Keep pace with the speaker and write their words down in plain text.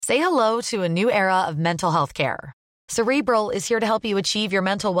Say hello to a new era of mental health care. Cerebral is here to help you achieve your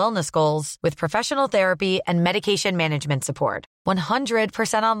mental wellness goals with professional therapy and medication management support.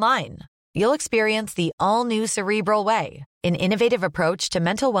 100% online. You'll experience the all-new Cerebral Way, an innovative approach to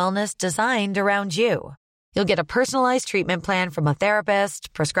mental wellness designed around you. You'll get a personalized treatment plan from a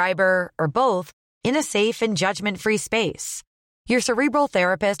therapist, prescriber, or both in a safe and judgment-free space. Your Cerebral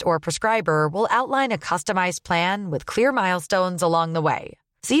therapist or prescriber will outline a customized plan with clear milestones along the way,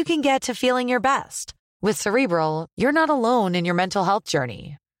 so you can get to feeling your best. With Cerebral, you're not alone in your mental health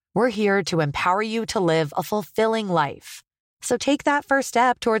journey. We're here to empower you to live a fulfilling life. So take that first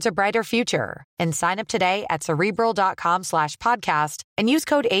step towards a brighter future and sign up today at Cerebral.com/podcast and use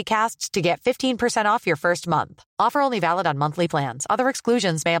code ACAST to get 15% off your first month. Offer only valid on monthly plans. Other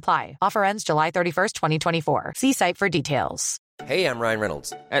exclusions may apply. Offer ends July 31st, 2024. See site for details. Hey, I'm Ryan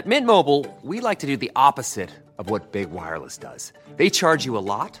Reynolds. At Mint Mobile, we like to do the opposite of what Big Wireless does. They charge you a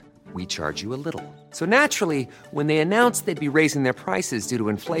lot. We charge you a little. So naturally, when they announced they'd be raising their prices due to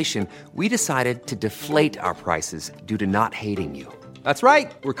inflation, we decided to deflate our prices due to not hating you. That's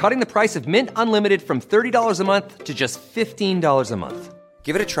right. We're cutting the price of Mint Unlimited from $30 a month to just $15 a month.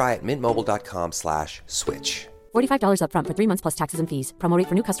 Give it a try at mintmobile.com/switch. $45 up front for 3 months plus taxes and fees. Promo rate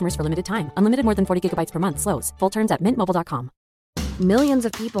for new customers for limited time. Unlimited more than 40 gigabytes per month. Slows full terms at mintmobile.com. Millions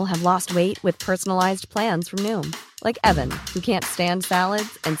of people have lost weight with personalized plans from Noom. Like Evan, who can't stand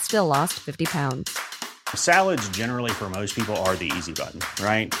salads and still lost 50 pounds. Salads generally for most people are the easy button,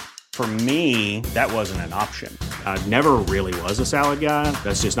 right? For me, that wasn't an option. I never really was a salad guy.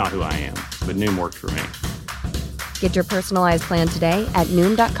 That's just not who I am. But Noom worked for me. Get your personalized plan today at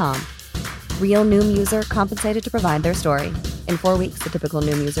Noom.com. Real Noom user compensated to provide their story. In 4 weeks, the typical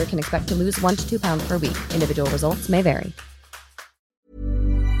Noom user can expect to lose 1 to 2 pounds per week. Individual results may vary.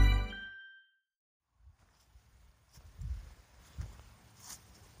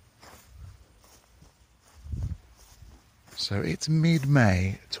 So it's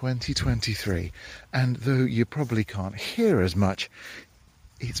mid-May 2023, and though you probably can't hear as much,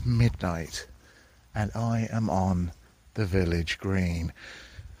 it's midnight, and I am on the village green.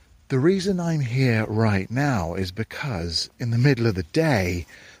 The reason I'm here right now is because in the middle of the day,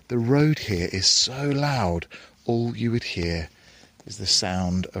 the road here is so loud, all you would hear is the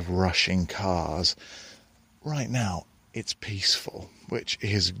sound of rushing cars. Right now, it's peaceful, which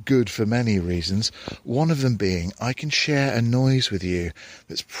is good for many reasons. One of them being I can share a noise with you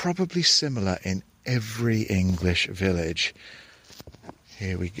that's probably similar in every English village.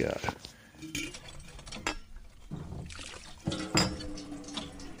 Here we go.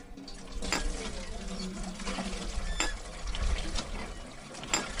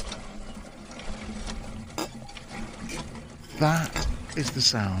 That is the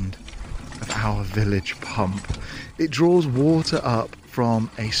sound of our village pump. It draws water up from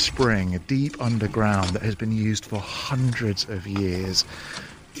a spring deep underground that has been used for hundreds of years.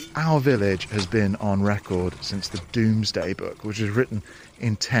 Our village has been on record since the Domesday Book, which was written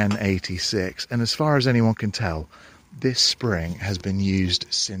in 1086, and as far as anyone can tell, this spring has been used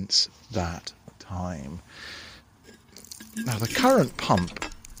since that time. Now, the current pump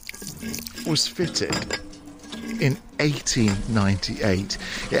was fitted in 1898.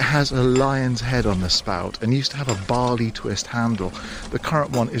 It has a lion's head on the spout and used to have a barley twist handle. The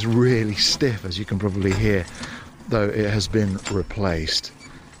current one is really stiff, as you can probably hear, though it has been replaced.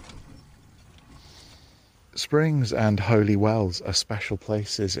 Springs and holy wells are special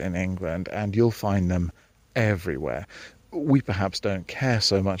places in England, and you'll find them everywhere. We perhaps don't care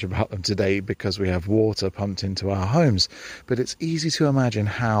so much about them today because we have water pumped into our homes, but it's easy to imagine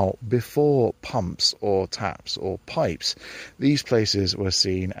how, before pumps or taps or pipes, these places were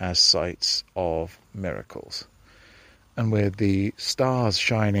seen as sites of miracles. And with the stars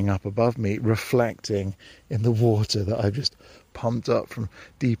shining up above me, reflecting in the water that I've just pumped up from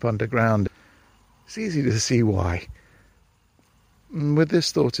deep underground, it's easy to see why. And with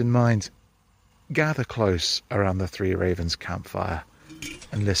this thought in mind, gather close around the Three Ravens campfire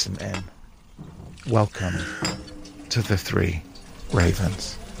and listen in. Welcome to the Three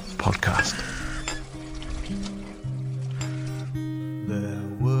Ravens podcast. There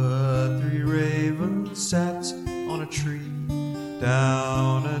were 3 ravens sat on a tree,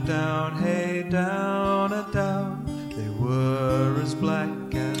 down a down, hey down a down. They were as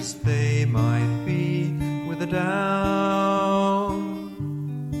black as they might be with a down.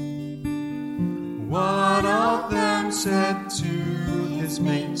 One of them said to his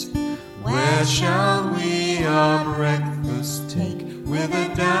mate, where shall we our breakfast take? With a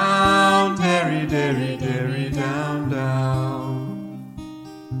down, derry, derry, derry, down, down.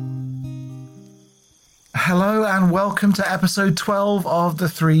 Hello and welcome to episode 12 of the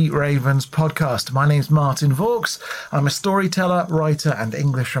Three Ravens podcast. My name's Martin Vaux. I'm a storyteller, writer and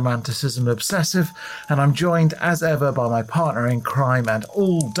English romanticism obsessive, and I'm joined as ever by my partner in crime and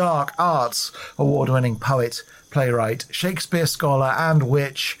all dark arts, award-winning poet, playwright, Shakespeare scholar and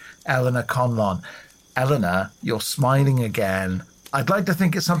witch, Eleanor Conlon. Eleanor, you're smiling again. I'd like to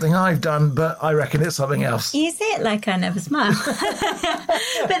think it's something I've done, but I reckon it's something else. You say it like I never smile.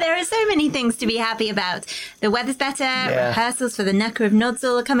 But there are so many things to be happy about. The weather's better, rehearsals for the Knucker of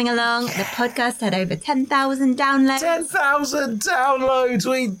Nodsall are coming along, the podcast had over 10,000 downloads. 10,000 downloads!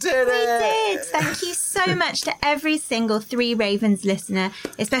 We did it! We did! Thank you so much to every single Three Ravens listener,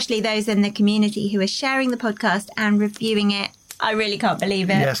 especially those in the community who are sharing the podcast and reviewing it. I really can't believe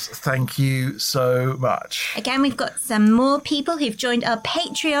it. Yes, thank you so much. Again, we've got some more people who've joined our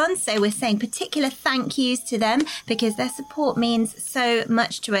Patreon, so we're saying particular thank yous to them because their support means so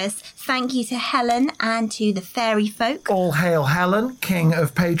much to us. Thank you to Helen and to the Fairy Folk. All hail Helen, King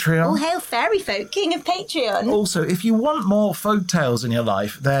of Patreon. All hail Fairy Folk, King of Patreon. Also, if you want more folk tales in your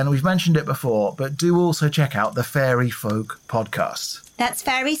life, then we've mentioned it before, but do also check out the Fairy Folk podcast. That's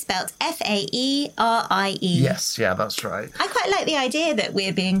fairy spelt F-A-E-R-I-E. Yes, yeah, that's right. I quite like the idea that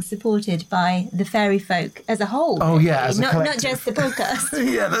we're being supported by the fairy folk as a whole. Oh, yeah, as a not collective. just the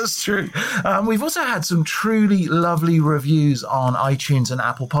podcast. Yeah, that's true. We've also had some truly lovely reviews on iTunes and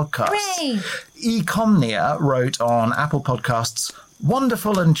Apple Podcasts. Hooray! Ecomnia wrote on Apple Podcasts,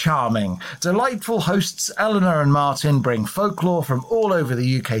 "Wonderful and charming. Delightful hosts Eleanor and Martin bring folklore from all over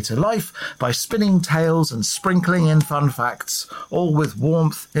the UK to life by spinning tales and sprinkling in fun facts, all with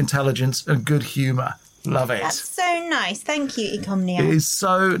warmth, intelligence and good humour. Love it." That's so nice. Thank you, Ecomnia. It is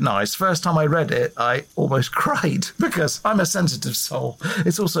so nice. First time I read it, I almost cried because I'm a sensitive soul.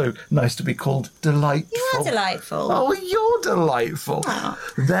 It's also nice to be called delightful. You are delightful. Oh, you're delightful. Oh.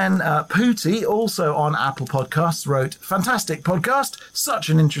 Then Pooty, also on Apple Podcasts, wrote, "Fantastic podcast. Such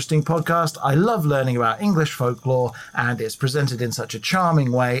an interesting podcast. I love learning about English folklore and it's presented in such a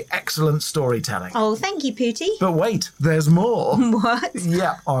charming way. Excellent storytelling." Oh, thank you, Pooty. But wait, there's more. What?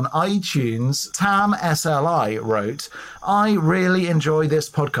 Yeah, on iTunes, Tam SLI wrote, "I really enjoy this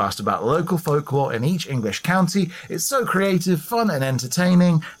podcast about local folklore in each English county. It's so creative, fun and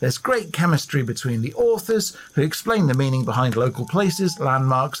entertaining. There's great chemistry between the authors who explain the meaning behind local places,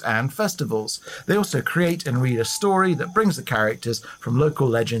 landmarks and festivals. They also create and read a story that brings the characters from local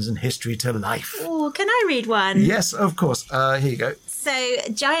legends and history to life." Oh, can I read one? Yes, of course. Here you go. So,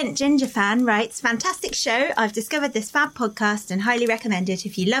 Giant Ginger Fan writes, "Fantastic show. I've discovered this fab podcast and highly recommend it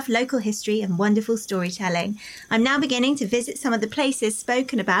if you love local history and wonderful storytelling. I'm now beginning to visit some of the places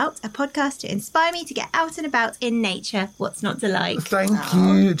spoken about. A podcast to inspire me to get out and about in nature. What's not to like?" Thank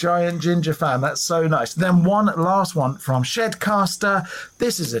you, Giant Ginger Fan. That's so nice. Then one last one from Shedcaster.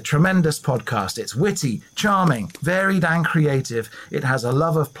 "This is a tremendous podcast. It's witty, charming, varied and creative. It has a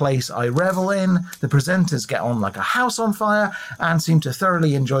love of place I revel in. The presenters get on like a house on fire and seem to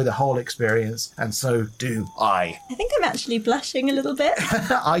thoroughly enjoy the whole experience, and so do I." I think I'm actually blushing a little bit.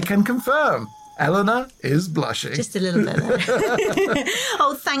 I can confirm. Eleanor is blushing. Just a little bit there.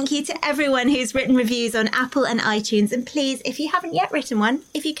 Oh, thank you to everyone who's written reviews on Apple and iTunes. And please, if you haven't yet written one,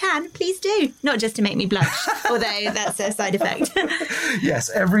 if you can, please do. Not just to make me blush, although that's a side effect. Yes,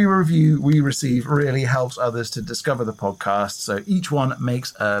 every review we receive really helps others to discover the podcast, so each one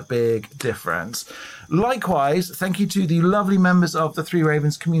makes a big difference. Likewise, thank you to the lovely members of the Three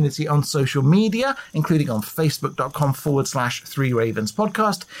Ravens community on social media, including on facebook.com/Three Ravens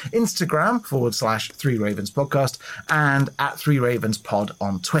Podcast, Instagram/Three Ravens Podcast, and at Three Ravens Pod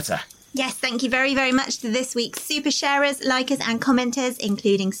on Twitter. Yes, thank you very, very much to this week's super sharers, likers and commenters,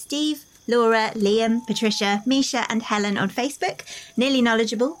 including Steve, Laura, Liam, Patricia, Misha and Helen on Facebook, Nearly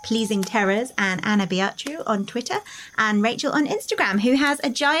Knowledgeable, Pleasing Terrors and Anna Beatriu on Twitter, and Rachel on Instagram, who has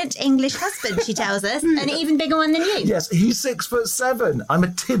a giant English husband, she tells us, an even bigger one than you. Yes, he's 6'7". I'm a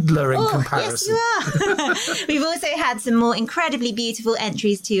tiddler in comparison. Yes, you are. We've also had some more incredibly beautiful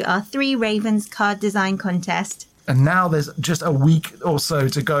entries to our Three Ravens card design contest. And now there's just a week or so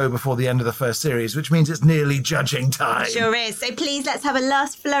to go before the end of the first series, which means it's nearly judging time. Sure is. So please, let's have a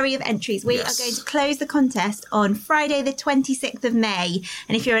last flurry of entries. We are going to close the contest on Friday the 26th of May.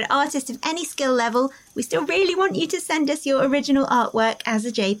 And if you're an artist of any skill level, we still really want you to send us your original artwork as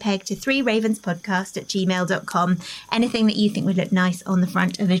a JPEG to threeravenspodcast@gmail.com. Anything that you think would look nice on the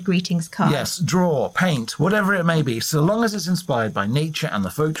front of a greetings card. Yes, draw, paint, whatever it may be. So long as it's inspired by nature and the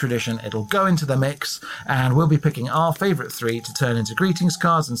folk tradition, it'll go into the mix, and we'll be picking our favourite three to turn into greetings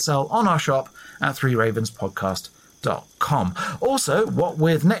cards and sell on our shop at threeravenspodcast.com. gmail.com. Also, what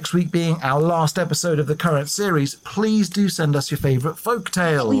with next week being our last episode of the current series, please do send us your favourite folk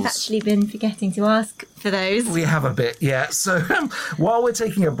tales. We've actually been forgetting to ask for those. We have a bit, yeah. So while we're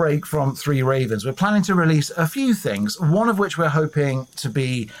taking a break from Three Ravens, we're planning to release a few things, one of which we're hoping to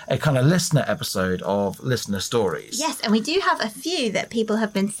be a kind of listener episode of listener stories. Yes, and we do have a few that people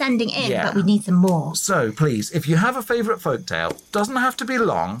have been sending in, Yeah. but we need some more. So please, if you have a favourite folktale, doesn't have to be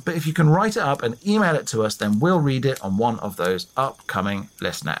long, but if you can write it up and email it to us, then we'll read it on one of those upcoming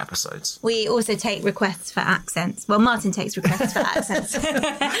listener episodes. We also take requests for accents. Well, Martin takes requests for accents.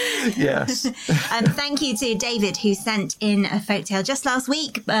 Yes. Thank you to David, who sent in a folktale just last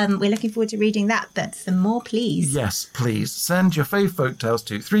week. We're looking forward to reading that, but some more, please. Yes, please. Send your fave folktales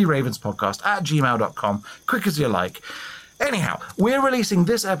to threeravenspodcast@gmail.com, quick as you like. Anyhow, we're releasing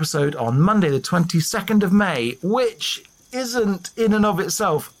this episode on Monday the 22nd of May, which isn't in and of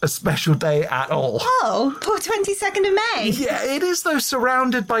itself a special day at all. Oh, poor 22nd of May. Yeah, it is, though,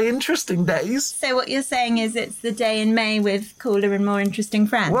 surrounded by interesting days. So what you're saying is it's the day in May with cooler and more interesting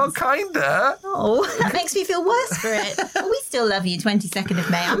friends? Well, kinda. Oh, that makes me feel worse for it. But we still love you, 22nd of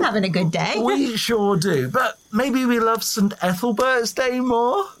May. I'm having a good day. We sure do, but maybe we love St. Ethelbert's Day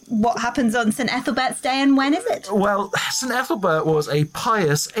more? What happens on St. Ethelbert's Day and when is it? Well, St. Ethelbert was a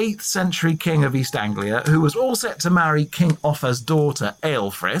pious 8th century king of East Anglia who was all set to marry King Offa's daughter,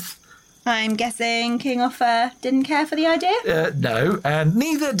 Aelfrith. I'm guessing King Offa didn't care for the idea? No, and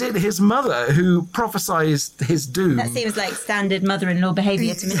neither did his mother, who prophesied his doom. That seems like standard mother-in-law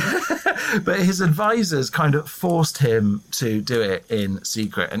behaviour to me. But his advisors kind of forced him to do it in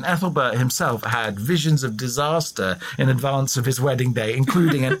secret. And Ethelbert himself had visions of disaster in advance of his wedding day,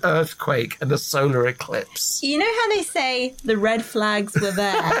 including an earthquake and a solar eclipse. You know how they say the red flags were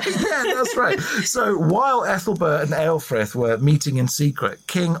there? Yeah, that's right. So while Ethelbert and Aelfrith were meeting in secret,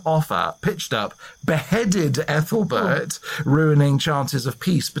 King Offa pitched up, beheaded Ethelbert, ruining chances of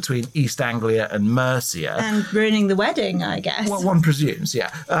peace between East Anglia and Mercia. And ruining the wedding, I guess. Well, one presumes,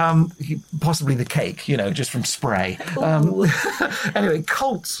 yeah. Possibly the cake, just from spray. Anyway,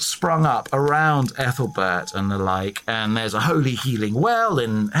 cults sprung up around Ethelbert and the like, and there's a holy healing well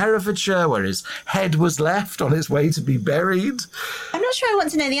in Herefordshire where his head was left on its way to be buried. I'm not sure I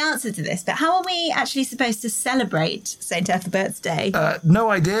want to know the answer to this, but how are we actually supposed to celebrate St. Ethelbert's Day? No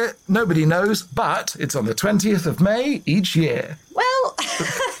idea. Nobody knows, but it's on the 20th of May each year. Well,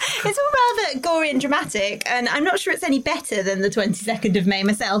 it's all rather gory and dramatic, and I'm not sure it's any better than the 22nd of May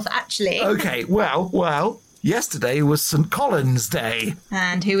myself, actually. Okay, well, yesterday was St. Colin's Day.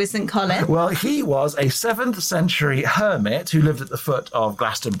 And who was St. Colin? Well, he was a 7th century hermit who lived at the foot of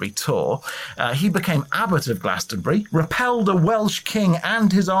Glastonbury Tor. He became abbot of Glastonbury, repelled a Welsh king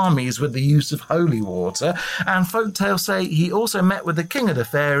and his armies with the use of holy water, and folktales say he also met with the king of the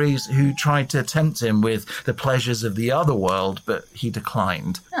fairies who tried to tempt him with the pleasures of the other world, but he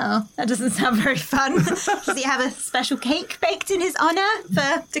declined. Oh, that doesn't sound very fun. Does he have a special cake baked in his honour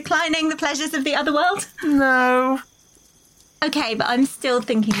for declining the pleasures of the other world? No. Okay, but I'm still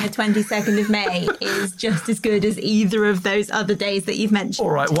thinking the 22nd of May is just as good as either of those other days that you've mentioned.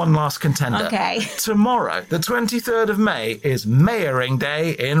 All right, one last contender. Okay. Tomorrow, the 23rd of May, is Mayoring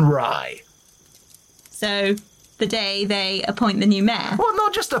Day in Rye. So, the day they appoint the new mayor? Well,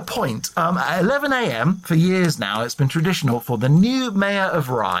 not just appoint. At 11 a.m, for years now, it's been traditional for the new mayor of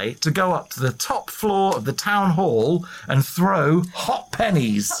Rye to go up to the top floor of the town hall and throw hot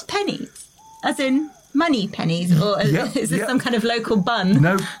pennies. Hot pennies? As in money pennies? Or is this some kind of local bun?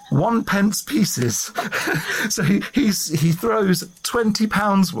 No, 1 pence pieces. So he throws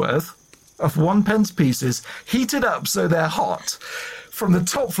 £20 worth of 1 pence pieces, heated up so they're hot, from the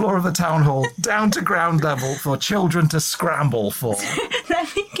top floor of the town hall down to ground level for children to scramble for.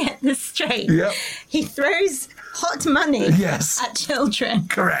 Let me get this straight. Yep. He throws hot money at children.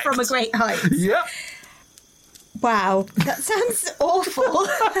 Correct. From a great height. Yep. Wow, that sounds awful. What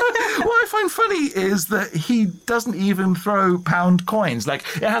I find funny is that he doesn't even throw pound coins. Like,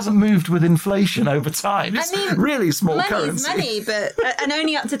 it hasn't moved with inflation over time. It's really small currency. Money's money, and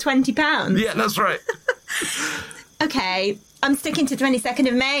only up to £20. Yeah, that's right. Okay, I'm sticking to 22nd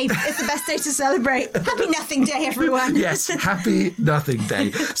of May. It's the best day to celebrate. Happy Nothing Day, everyone. Yes, Happy Nothing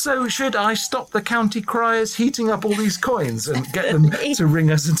Day. So should I stop the county criers heating up all these coins and get them to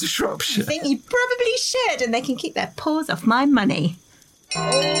ring us into Shropshire? I think you probably should, and they can keep their paws off my money.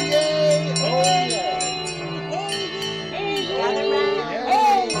 Oh, yay! Oh, yay!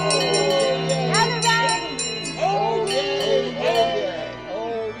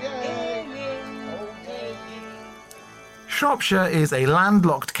 Shropshire is a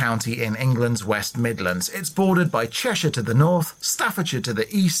landlocked county in England's West Midlands. It's bordered by Cheshire to the north, Staffordshire to the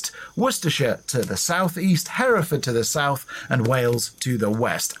east, Worcestershire to the southeast, Hereford to the south, and Wales to the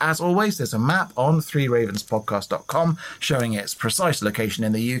west. As always, there's a map on threeravenspodcast.com showing its precise location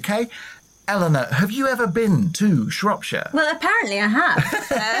in the UK. Eleanor, have you ever been to Shropshire? Well, apparently I have.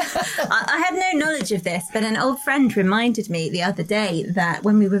 I had no knowledge of this, but an old friend reminded me the other day that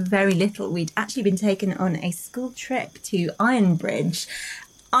when we were very little, we'd actually been taken on a school trip to Ironbridge.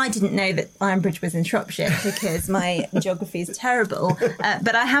 I didn't know that Ironbridge was in Shropshire because my geography is terrible,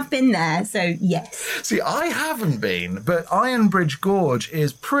 but I have been there, so yes. See, I haven't been, but Ironbridge Gorge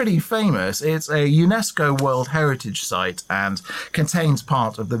is pretty famous. It's a UNESCO World Heritage Site and contains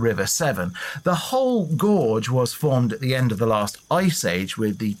part of the River Severn. The whole gorge was formed at the end of the last ice age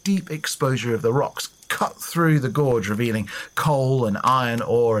with the deep exposure of the rocks cut through the gorge, revealing coal and iron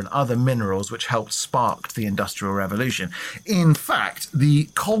ore and other minerals which helped spark the Industrial Revolution. In fact, the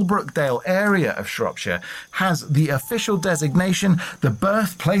Colebrookdale area of Shropshire has the official designation the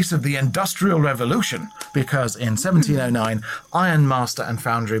birthplace of the Industrial Revolution, because in 1709, ironmaster and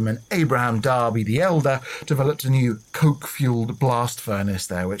foundryman Abraham Darby the Elder developed a new coke-fueled blast furnace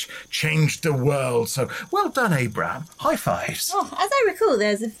there, which changed the world. So well done, Abraham. High fives. Oh, as I recall,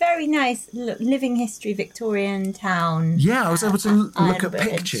 there's a very nice living history Victorian town. Yeah, I was able to look at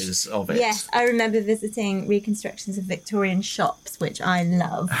Ironbridge. pictures of it. Yes, I remember visiting reconstructions of Victorian shops, which I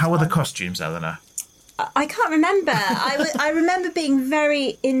love. How are the costumes, Eleanor? I can't remember. I remember being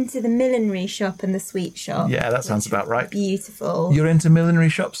very into the millinery shop and the sweet shop. Yeah, that sounds about right. Beautiful. You're into millinery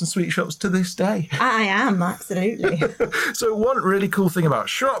shops and sweet shops to this day. I am, absolutely. So one really cool thing about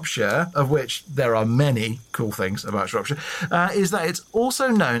Shropshire, of which there are many cool things about Shropshire, is that it's also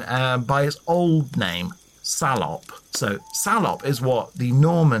known by its old name, Salop. So Salop is what the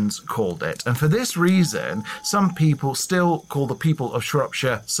Normans called it. And for this reason, some people still call the people of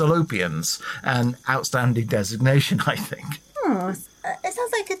Shropshire Salopians, an outstanding designation, I think. Oh, it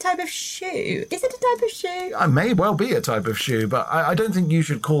sounds like a type of shoe. Is it a type of shoe? It may well be a type of shoe, but I don't think you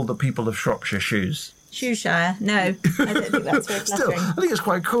should call the people of Shropshire shoes. Shoeshire? No, I don't think that's very Still, flattering. I think it's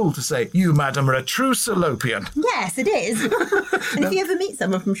quite cool to say, you, madam, are a true Salopian. Yes, it is. And if you ever meet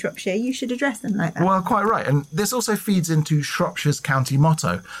someone from Shropshire, you should address them like that. Well, quite right. And this also feeds into Shropshire's county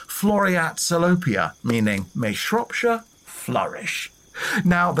motto, Floriat Salopia, meaning, may Shropshire flourish.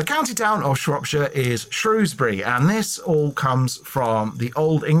 Now, the county town of Shropshire is Shrewsbury, and this all comes from the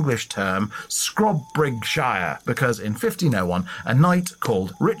Old English term Scrobbrigshire, because in 1501, a knight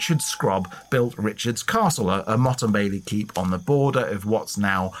called Richard Scrobb built Richard's Castle, a motte and bailey keep on the border of what's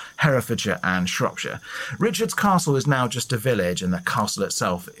now Herefordshire and Shropshire. Richard's Castle is now just a village, and the castle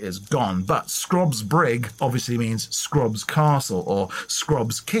itself is gone, but Scrobsbrig obviously means Scrob's Castle or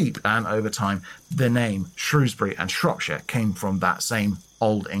Scrob's Keep, and over time, the name Shrewsbury and Shropshire came from that same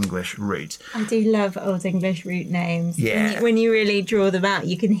Old English root. I do love Old English root names. Yeah. When you really draw them out,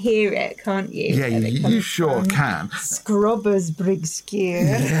 you can hear it, can't you? Yeah, you sure can. Scrobbersbrigskier.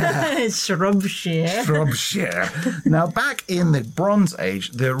 Yeah. Shropshire. Shropshire. Now, back in the Bronze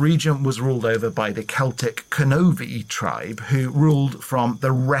Age, the region was ruled over by the Celtic Canovi tribe, who ruled from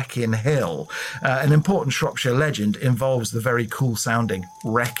the Wrekin Hill. An important Shropshire legend involves the very cool-sounding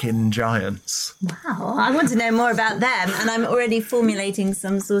Wrekin Giants. Wow, I want to know more about them, and I'm already formulating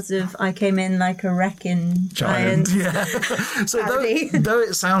some sort of I came in like a wrecking giant. Yeah. So though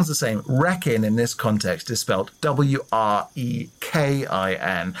it sounds the same, Wrekin in this context is spelled Wrekin,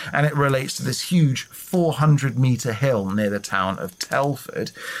 and it relates to this huge 400-metre hill near the town of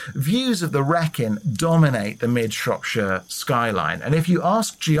Telford. Views of the Wrekin dominate the mid-Shropshire skyline, and if you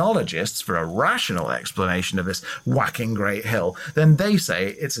ask geologists for a rational explanation of this whacking great hill, then they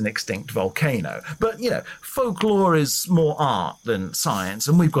say it's an extinct volcano. But, folklore is more art than science,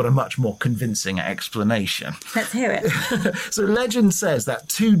 and we've got a much more convincing explanation. Let's hear it. So legend says that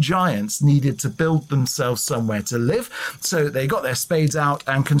two giants needed to build themselves somewhere to live, so they got their spades out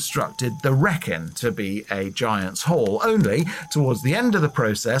and constructed the Wrekin to be a giant's hall. Only, towards the end of the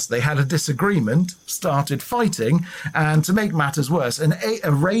process, they had a disagreement, started fighting, and to make matters worse,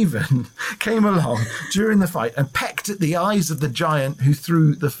 a raven came along during the fight and pecked at the eyes of the giant who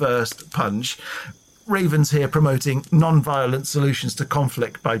threw the first punch. Ravens here promoting non-violent solutions to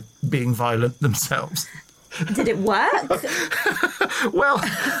conflict by being violent themselves. Did it work? Well,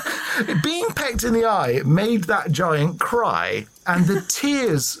 being pecked in the eye made that giant cry, And the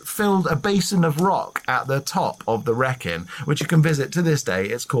tears filled a basin of rock at the top of the Wrekin, which you can visit to this day.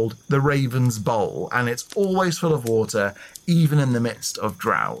 It's called the Raven's Bowl, and it's always full of water, even in the midst of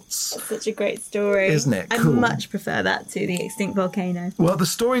droughts. That's such a great story. Isn't it? I Cool. much prefer that to the extinct volcano. Well, the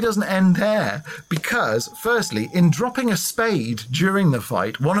story doesn't end there, because, firstly, in dropping a spade during the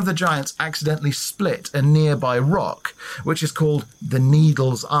fight, one of the giants accidentally split a nearby rock, which is called the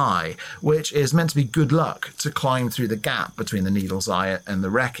Needle's Eye, which is meant to be good luck to climb through the gap between the Needle's Eye and the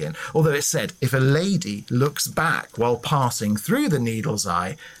Wrekin. Although it's said if a lady looks back while passing through the Needle's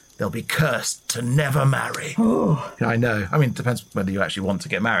Eye, they'll be cursed to never marry. Oh. I know. I mean, it depends whether you actually want to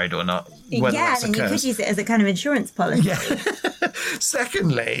get married or not. Yeah, and you could use it as a kind of insurance policy. Yeah.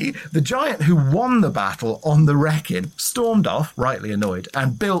 Secondly, the giant who won the battle on the Wrekin stormed off, rightly annoyed,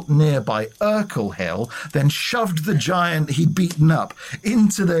 and built nearby Urkel Hill, then shoved the giant he'd beaten up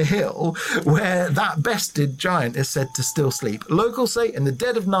into the hill where that bested giant is said to still sleep. Locals say in the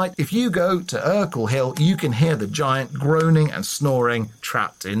dead of night, if you go to Urkel Hill, you can hear the giant groaning and snoring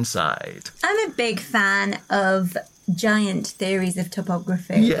trapped inside. I'm a big fan of giant theories of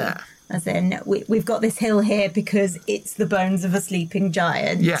topography. Yeah. As in, we've got this hill here because it's the bones of a sleeping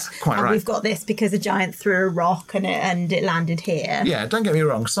giant. Yeah, quite and right. We've got this because a giant threw a rock and it landed here. Yeah, don't get me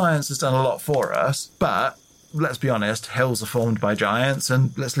wrong, science has done a lot for us, but let's be honest, hills are formed by giants,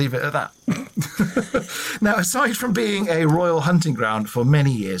 and let's leave it at that. Now, aside from being a royal hunting ground for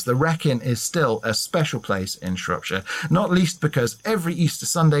many years, the Wrekin is still a special place in Shropshire, not least because every Easter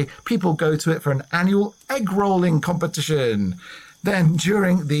Sunday, people go to it for an annual egg-rolling competition. Then,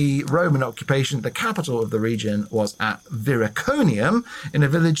 during the Roman occupation, the capital of the region was at Viraconium, in a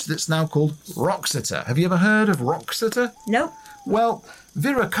village that's now called Wroxeter. Have you ever heard of Wroxeter? Nope. Well,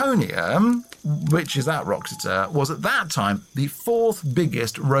 Viraconium, which is at Wroxeter, was at that time the fourth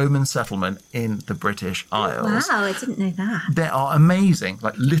biggest Roman settlement in the British Isles. Wow, I didn't know that. There are amazing,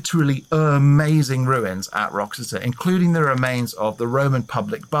 like literally amazing ruins at Wroxeter, including the remains of the Roman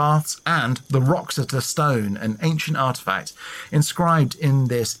public baths and the Wroxeter stone, an ancient artifact inscribed in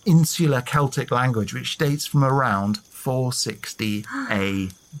this insular Celtic language, which dates from around 460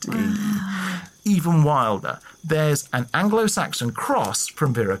 AD. Wow. Even wilder, there's an Anglo-Saxon cross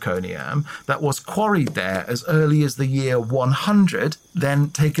from Viraconium that was quarried there as early as the year 100, then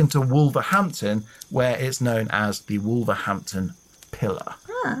taken to Wolverhampton, where it's known as the Wolverhampton Pillar.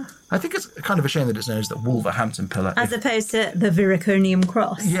 I think it's kind of a shame that it's known as the Wolverhampton Pillar. As opposed to the Viraconium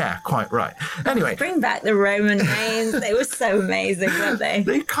cross. Yeah, quite right. Anyway. Bring back the Roman names. They were so amazing, weren't they?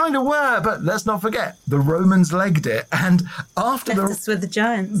 They kind of were, but let's not forget, the Romans legged it. And after left us with the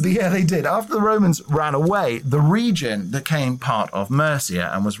giants. Yeah, they did. After the Romans ran away, the region became part of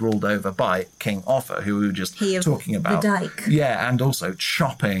Mercia and was ruled over by King Offa, who we were just talking about. The Dyke. Yeah, and also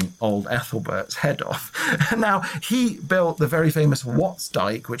chopping old Ethelbert's head off. Now, he built the very famous Watts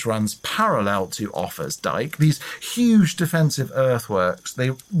Dyke, which runs parallel to Offa's Dyke. These huge defensive earthworks, they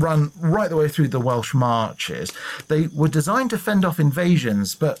run right the way through the Welsh marches. They were designed to fend off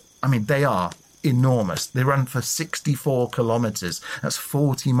invasions, but, I mean, they are enormous. They run for 64 kilometres. That's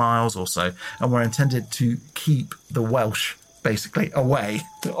 40 miles or so, and were intended to keep the Welsh basically away.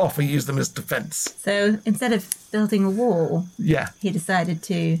 Offa used them as defence. So instead of building a wall, yeah, he decided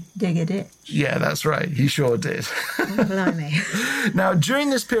to dig a ditch. Yeah, that's right. He sure did. Oh, blimey. Now,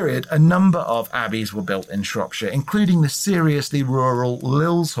 during this period, a number of abbeys were built in Shropshire, including the seriously rural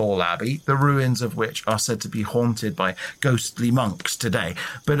Lilshall Abbey, the ruins of which are said to be haunted by ghostly monks today.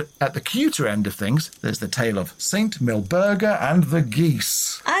 But at the cuter end of things, there's the tale of St. Milburga and the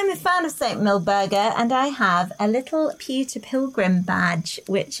geese. I'm a fan of St. Milburga, and I have a little pewter pilgrim badge,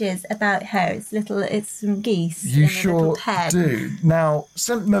 which is about her. It's some geese. You sure do. Now,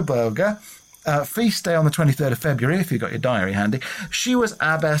 St. Milburga, feast day on the 23rd of February, if you've got your diary handy. She was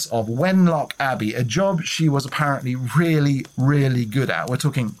abbess of Wenlock Abbey, a job she was apparently really, really good at. We're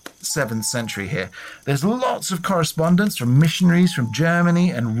talking 7th century here. There's lots of correspondence from missionaries from Germany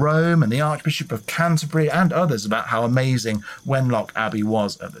and Rome and the Archbishop of Canterbury and others about how amazing Wenlock Abbey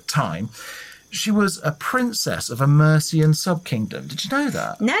was at the time. She was a princess of a Mercian sub-kingdom. Did you know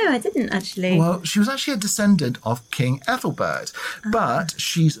that? No, I didn't actually. Well, she was actually a descendant of King Ethelbert, but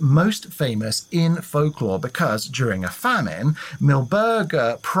she's most famous in folklore because during a famine,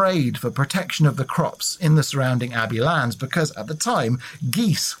 Milburga prayed for protection of the crops in the surrounding abbey lands because at the time,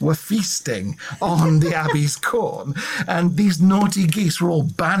 geese were feasting on the abbey's corn, and these naughty geese were all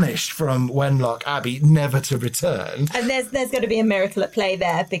banished from Wenlock Abbey, never to return. And there's got to be a miracle at play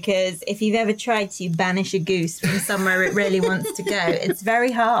there, because if you've ever try to banish a goose from somewhere it really wants to go. It's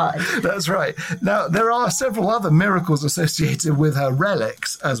very hard. That's right. Now, there are several other miracles associated with her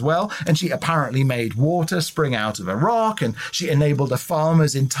relics as well, and she apparently made water spring out of a rock, and she enabled a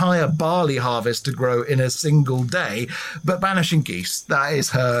farmer's entire barley harvest to grow in a single day. But banishing geese, that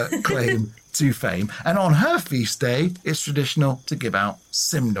is her claim to fame. And on her feast day, it's traditional to give out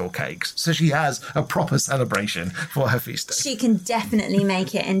simnel cakes. So she has a proper celebration for her feast day. She can definitely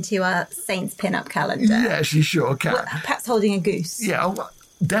make it into our Saints pin-up calendar. Yeah, she sure can. Well, perhaps holding a goose. Yeah, well,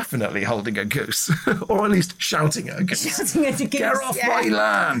 definitely holding a goose. Or at least shouting at a goose. Shouting at a goose, Get off my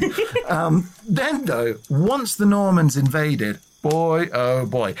land! Then, though, once the Normans invaded, boy, oh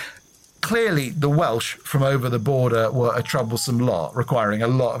boy, clearly, the Welsh from over the border were a troublesome lot, requiring a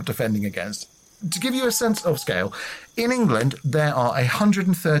lot of defending against. To give you a sense of scale, in England, there are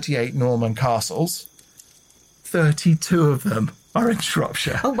 138 Norman castles. 32 of them are in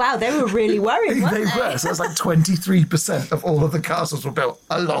Shropshire. Oh, wow, they were really worried, weren't They were. So it's like 23% of all of the castles were built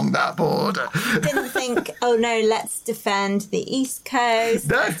along that border. Didn't think, oh no, let's defend the East Coast,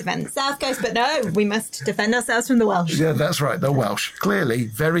 No. let's defend the South Coast, but no, we must defend ourselves from the Welsh. Yeah, that's right, the Welsh. Clearly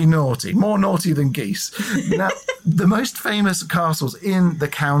very naughty, more naughty than geese. Now, the most famous castles in the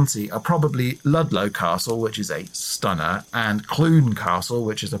county are probably Ludlow Castle, which is a stunner, and Clune Castle,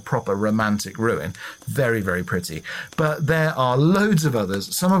 which is a proper romantic ruin. Very, very pretty. But there are loads of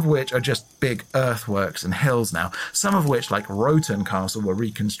others, some of which are just big earthworks and hills now, some of which, like Roton Castle, were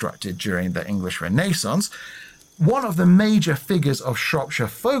reconstructed during the English Renaissance. One of the major figures of Shropshire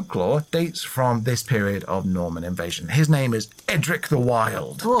folklore dates from this period of Norman invasion. His name is Edric the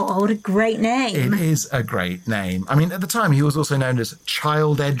Wild. Oh, what a great name. It is a great name. I mean, at the time, he was also known as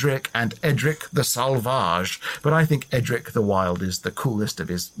Child Edric and Edric the Salvage, but I think Edric the Wild is the coolest of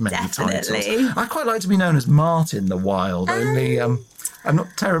his many Definitely. titles. I quite like to be known as Martin the Wild, only I'm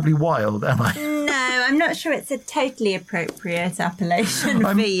not terribly wild, am I? No, I'm not sure it's a totally appropriate appellation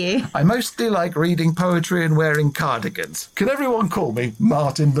for you. I mostly like reading poetry and wearing cardigans. Can everyone call me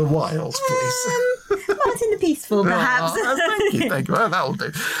Martin the Wild, please? Martin the Peaceful, perhaps. Thank you. Well, that'll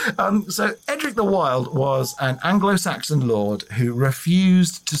do. So Edric the Wild was an Anglo-Saxon lord who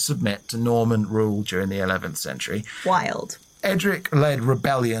refused to submit to Norman rule during the 11th century. Wild. Edric led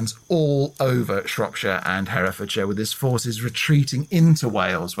rebellions all over Shropshire and Herefordshire, with his forces retreating into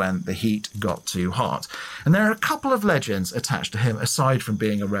Wales when the heat got too hot. And there are a couple of legends attached to him aside from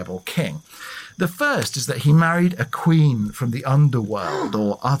being a rebel king. The first is that he married a queen from the underworld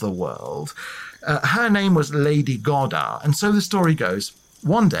or otherworld. Her name was Lady Goddard, and so the story goes.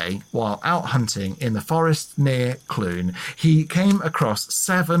 One day, while out hunting in the forest near Clune, he came across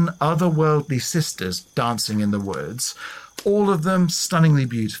 7 otherworldly sisters dancing in the woods, all of them stunningly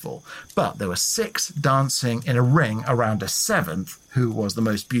beautiful. But there were 6 dancing in a ring around a 7th, who was the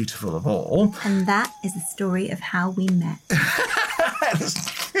most beautiful of all. And that is the story of how we met.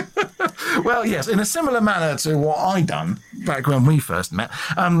 Well, yes, in a similar manner to what I done back when we first met,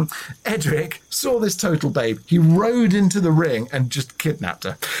 Edric saw this total babe. He rode into the ring and just kidnapped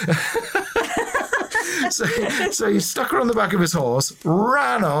her. So he stuck her on the back of his horse,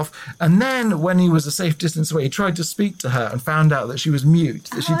 ran off, and then when he was a safe distance away, he tried to speak to her and found out that she was mute,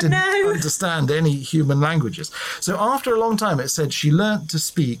 that she didn't understand any human languages. So after a long time, it said she learnt to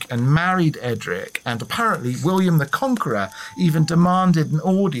speak and married Edric, and apparently William the Conqueror even demanded an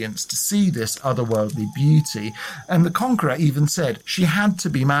audience to see this otherworldly beauty. And the Conqueror even said she had to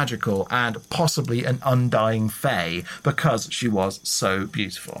be magical and possibly an undying fae because she was so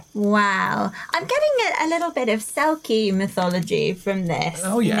beautiful. Wow. I'm getting a little bit of Selkie mythology from this.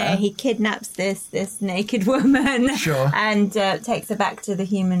 Oh, yeah. You know, he kidnaps this naked woman. Sure. And takes her back to the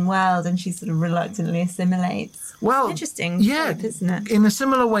human world, and she sort of reluctantly assimilates. Well, interesting yeah, isn't it? In a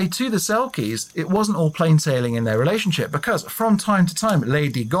similar way to the Selkies, it wasn't all plain sailing in their relationship, because from time to time,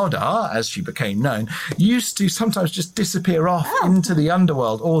 Lady Goddard, as she became known, used to sometimes just disappear off into the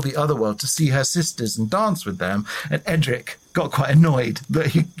underworld or the otherworld to see her sisters and dance with them. And Edric got quite annoyed that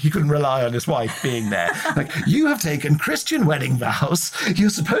he couldn't rely on his wife being there. Like, you have taken Christian wedding vows. You're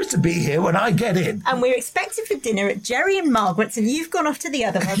supposed to be here when I get in. And we're expected for dinner at Jerry and Margaret's, and you've gone off to the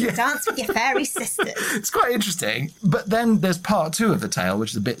other one to dance with your fairy sisters. It's quite interesting. But then there's part 2 of the tale,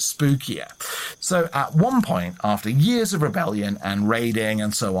 which is a bit spookier. So at one point, after years of rebellion and raiding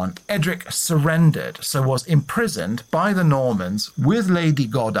and so on, Edric surrendered, so was imprisoned by the Normans with Lady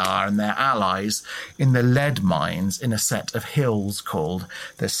Goddard and their allies in the lead mines in a set of hills called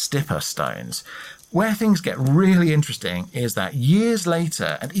the Stipper Stones. Where things get really interesting is that years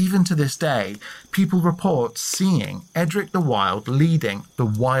later, and even to this day, people report seeing Edric the Wild leading the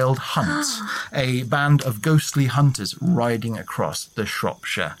Wild Hunt, a band of ghostly hunters riding across the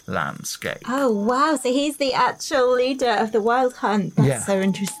Shropshire landscape. Oh, wow. So he's the actual leader of the Wild Hunt. That's so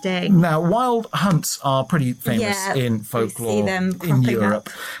interesting. Now, wild hunts are pretty famous in folklore in Europe.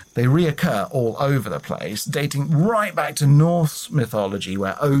 They reoccur all over the place, dating right back to Norse mythology,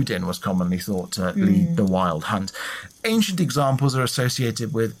 where Odin was commonly thought to lead the wild hunt. Ancient examples are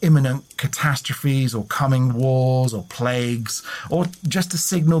associated with imminent catastrophes or coming wars or plagues, or just to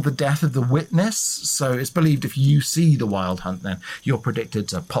signal the death of the witness. So it's believed if you see the wild hunt, then you're predicted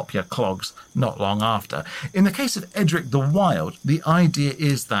to pop your clogs not long after. In the case of Edric the Wild, the idea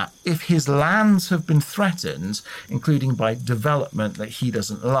is that if his lands have been threatened, including by development that he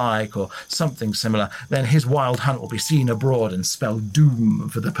doesn't like or something similar, then his wild hunt will be seen abroad and spell doom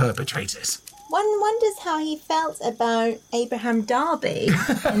for the perpetrators. One wonders how he felt about Abraham Darby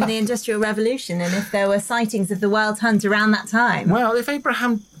in the Industrial Revolution and if there were sightings of the wild hunt around that time. Well, if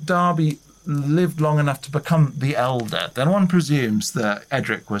Abraham Darby lived long enough to become the elder, then one presumes that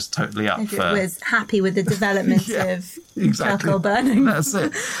Edric was totally up for... Edric was happy with the development of charcoal burning. That's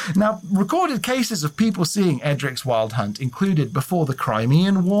it. Now, recorded cases of people seeing Edric's wild hunt included before the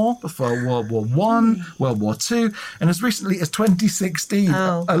Crimean War, before World War I, World War II, and as recently as 2016,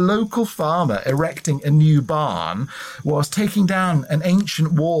 a local farmer erecting a new barn was taking down an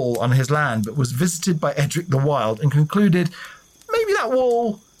ancient wall on his land, but was visited by Edric the Wild and concluded maybe that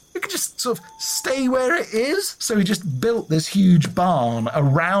wall... it could just sort of stay where it is. So he just built this huge barn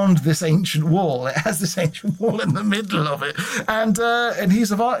around this ancient wall. It has this ancient wall in the middle of it. And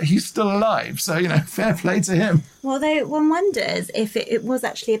he's still alive. So, fair play to him. Well, though, one wonders if it was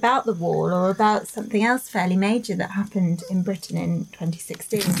actually about the wall or about something else fairly major that happened in Britain in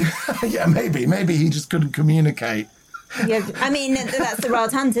 2016. Yeah, maybe. Maybe he just couldn't communicate. Yeah, I mean, that's the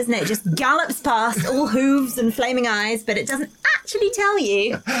wild hunt, isn't it? It just gallops past, all hooves and flaming eyes, but it doesn't actually tell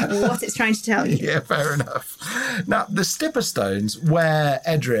you what it's trying to tell you. Yeah, fair enough. Now, the Stipper Stones, where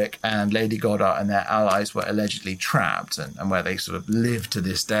Edric and Lady Goddard and their allies were allegedly trapped and where they sort of live to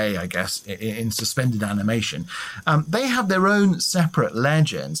this day, I guess, in suspended animation, they have their own separate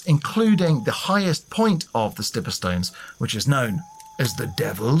legends, including the highest point of the Stipper Stones, which is known as the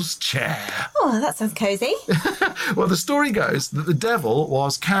Devil's Chair. Oh, that sounds cosy. Well, the story goes that the devil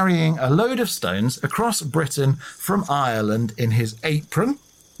was carrying a load of stones across Britain from Ireland in his apron,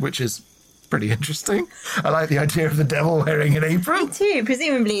 which is pretty interesting. I like the idea of the devil wearing an apron. Me too.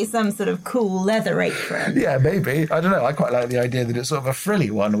 Presumably some sort of cool leather apron. Yeah, maybe. I don't know. I quite like the idea that it's sort of a frilly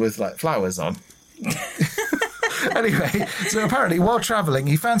one with like flowers on. Anyway, so apparently while travelling,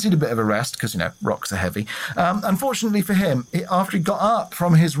 he fancied a bit of a rest because, rocks are heavy. Unfortunately for him, after he got up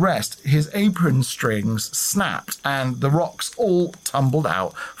from his rest, his apron strings snapped and the rocks all tumbled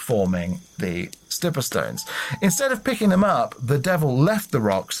out, forming the Stipper Stones. Instead of picking them up, the devil left the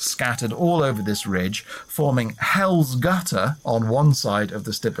rocks scattered all over this ridge, forming Hell's Gutter on one side of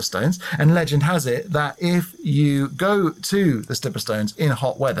the Stipper Stones. And legend has it that if you go to the Stipper Stones in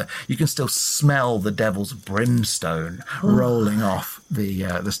hot weather, you can still smell the devil's brimstone rolling off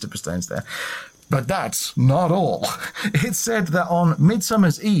the Stipper Stones there. But that's not all. It's said that on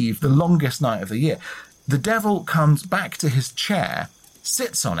Midsummer's Eve, the longest night of the year, the devil comes back to his chair,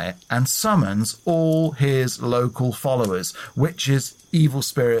 sits on it, and summons all his local followers, witches, evil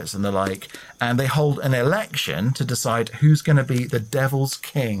spirits, and the like, and they hold an election to decide who's going to be the devil's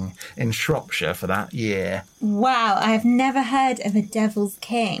king in Shropshire for that year. Wow, I have never heard of a devil's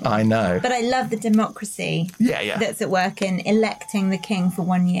king. I know. But I love the democracy that's at work in electing the king for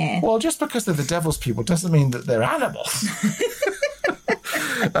 1 year. Well, just because they're the devil's people doesn't mean that they're animals.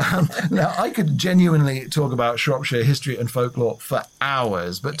 Now, I could genuinely talk about Shropshire history and folklore for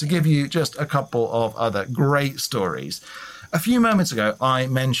hours, but to give you just a couple of other great stories. A few moments ago, I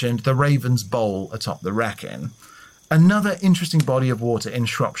mentioned the Raven's Bowl atop the Wrekin. Another interesting body of water in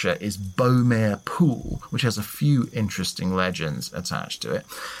Shropshire is Bowmere Pool, which has a few interesting legends attached to it.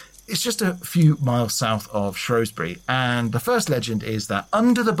 It's just a few miles south of Shrewsbury, and the first legend is that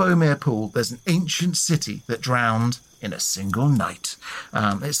under the Bowmere Pool, there's an ancient city that drowned in a single night.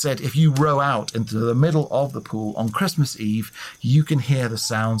 It said if you row out into the middle of the pool on Christmas Eve, you can hear the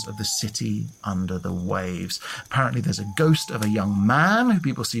sounds of the city under the waves. Apparently there's a ghost of a young man who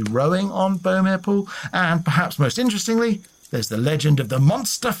people see rowing on Bowmere Pool, and perhaps most interestingly, there's the legend of the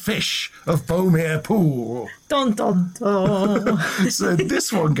monster fish of Bomere Pool. Dun, dun, dun. So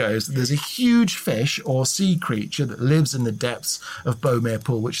this one goes, there's a huge fish or sea creature that lives in the depths of Bomere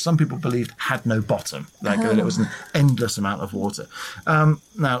Pool, which some people believed had no bottom. It was an endless amount of water.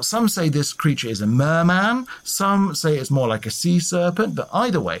 Now, some say this creature is a merman. Some say it's more like a sea serpent. But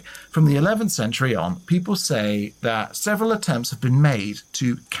either way, from the 11th century on, people say that several attempts have been made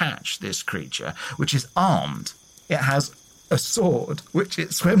to catch this creature, which is armed. It has a sword, which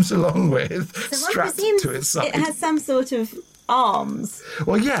it swims along with, strapped to its side. It has some sort of arms.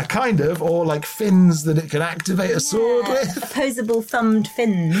 Well, yeah, kind of, or like fins that it can activate a sword with. Opposable thumbed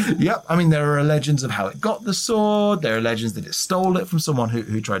fins. Yep, I mean, there are legends of how it got the sword. There are legends that it stole it from someone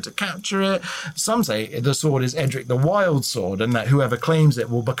who tried to capture it. Some say the sword is Edric the Wild Sword, and that whoever claims it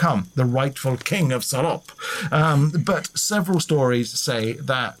will become the rightful king of Salop. But several stories say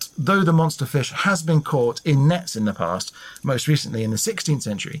that though the monster fish has been caught in nets in the past, most recently in the 16th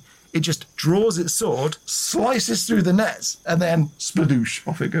century, it just draws its sword, slices through the nets, and then sploosh,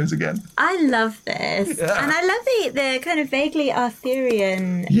 off it goes again. I love this. Yeah. And I love the kind of vaguely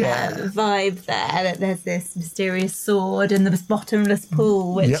Arthurian vibe there, that there's this mysterious sword and the bottomless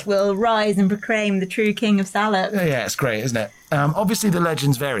pool, which will rise and proclaim the true king of Salop. Yeah, it's great, isn't it? Obviously, the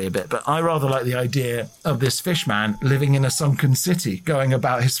legends vary a bit, but I rather like the idea of this fishman living in a sunken city, going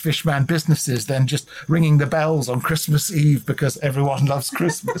about his fishman businesses, then just ringing the bells on Christmas Eve because everyone loves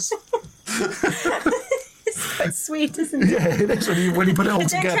Christmas. It's quite sweet, isn't it? Yeah, it is when you put it all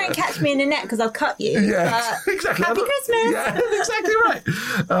together. Don't try and catch me in a net because I'll cut you. Yeah, exactly. Happy Christmas! Yeah, exactly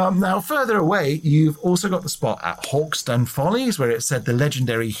right. Now, further away, you've also got the spot at Hawkstone Follies, where it said the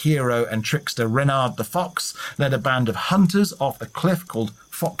legendary hero and trickster Renard the Fox led a band of hunters off the cliff called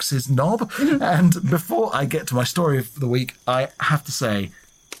Fox's Knob. And before I get to my story of the week, I have to say,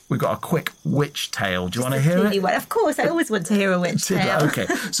 we've got a quick witch tale. Do you want to hear it? Of course, I always want to hear a witch tale. Okay,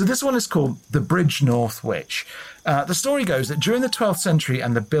 so this one is called The Bridgenorth Witch. The story goes that during the 12th century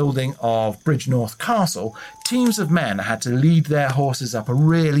and the building of Bridgenorth Castle, teams of men had to lead their horses up a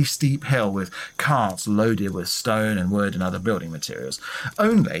really steep hill with carts loaded with stone and wood and other building materials.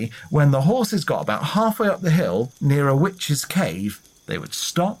 Only when the horses got about halfway up the hill, near a witch's cave, they would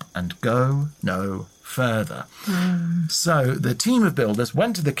stop and go no further. So the team of builders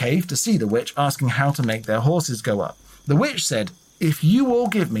went to the cave to see the witch, asking how to make their horses go up. The witch said, "If you all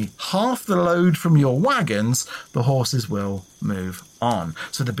give me half the load from your wagons, the horses will move on."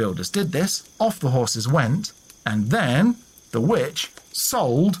 So the builders did this, off the horses went, and then the witch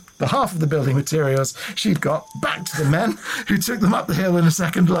sold the half of the building materials she'd got back to the men, who took them up the hill in a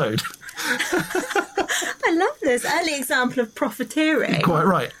second load. I love this early example of profiteering. Quite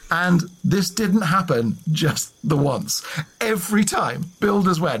right. And this didn't happen just the once. Every time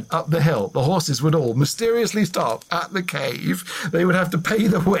builders went up the hill, the horses would all mysteriously stop at the cave. They would have to pay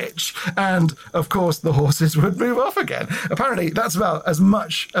the witch, and of course the horses would move off again. Apparently that's about as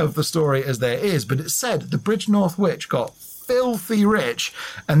much of the story as there is, but it's said the Bridgenorth Witch got filthy rich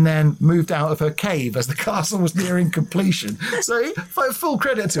and then moved out of her cave as the castle was nearing completion. So full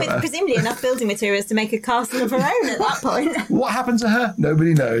credit to her. Presumably enough building materials to make a castle of her own at that point. What happened to her?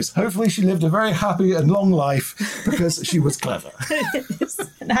 Nobody knows. Hopefully she lived a very happy and long life because she was clever.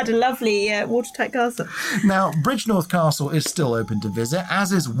 And had a lovely watertight castle. Now, Bridgenorth Castle is still open to visit,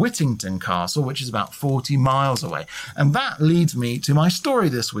 as is Whittington Castle, which is about 40 miles away. And that leads me to my story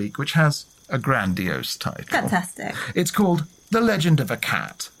this week, which has a grandiose title. Fantastic. It's called The Legend of a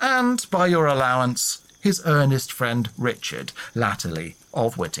Cat, and, by your allowance, his earnest friend Richard, latterly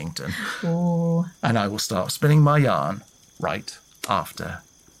of Whittington. Ooh. And I will start spinning my yarn right after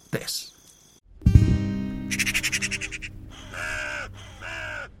this.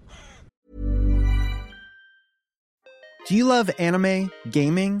 Do you love anime,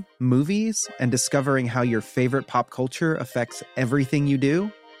 gaming, movies, and discovering how your favorite pop culture affects everything you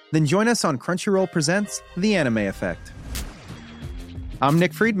do? Then join us on Crunchyroll Presents The Anime Effect. I'm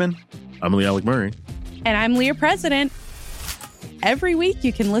Nick Friedman. I'm Lee Alec Murray. And I'm Leah President. Every week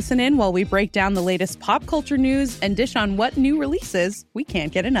you can listen in while we break down the latest pop culture news and dish on what new releases we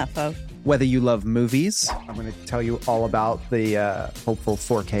can't get enough of. Whether you love movies, I'm going to tell you all about the hopeful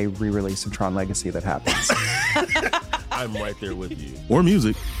 4K re-release of Tron Legacy that happens. I'm right there with you. Or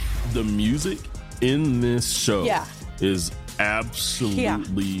music. The music in this show is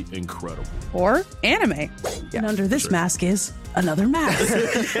absolutely incredible. Or anime. And under this mask is another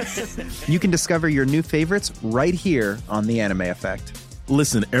mask. You can discover your new favorites right here on The Anime Effect.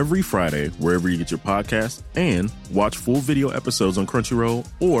 Listen every Friday wherever you get your podcasts, and watch full video episodes on Crunchyroll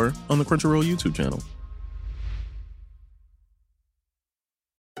or on the Crunchyroll YouTube channel.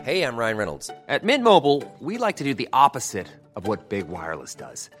 Hey, I'm Ryan Reynolds. At Mint Mobile, we like to do the opposite of what Big Wireless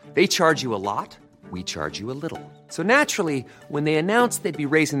does. They charge you a lot, we charge you a little. So naturally, when they announced they'd be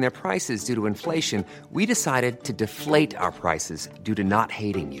raising their prices due to inflation, we decided to deflate our prices due to not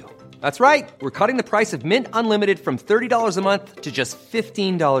hating you. That's right. We're cutting the price of Mint Unlimited from $30 a month to just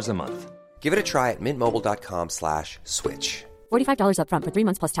 $15 a month. Give it a try at mintmobile.com/switch. $45 up front for 3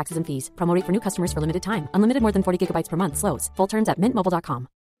 months plus taxes and fees. Promo rate for new customers for limited time. Unlimited more than 40 gigabytes per month. Slows full terms at mintmobile.com.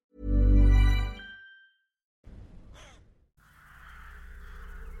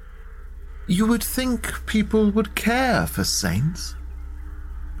 You would think people would care for saints,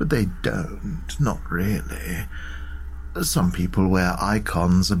 but they don't, not really. Some people wear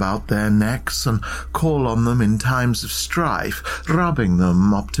icons about their necks and call on them in times of strife, rubbing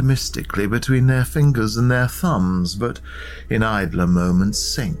them optimistically between their fingers and their thumbs, but in idler moments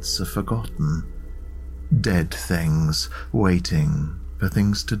saints are forgotten. Dead things waiting for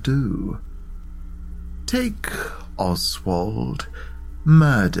things to do. Take Oswald,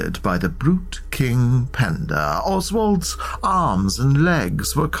 murdered by the brute King Penda. Oswald's arms and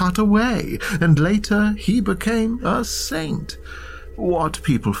legs were cut away, and later he became a saint. What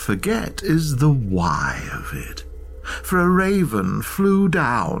people forget is the why of it. For a raven flew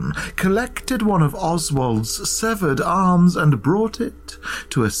down, collected one of Oswald's severed arms, and brought it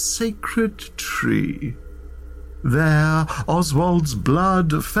to a sacred tree. There Oswald's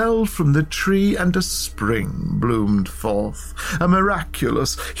blood fell from the tree, and a spring bloomed forth, a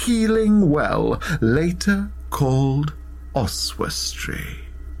miraculous healing well, later called Oswestry.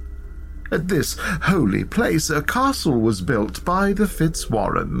 At this holy place a castle was built by the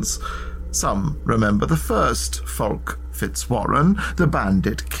Fitzwarrens. Some remember the first Fulk Fitzwarren, the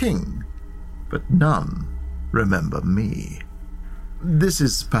bandit king, but none remember me. This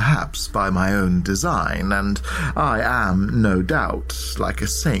is perhaps by my own design, and I am, no doubt, like a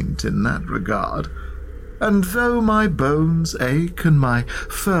saint in that regard. And though my bones ache and my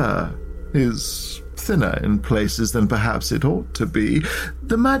fur is thinner in places than perhaps it ought to be,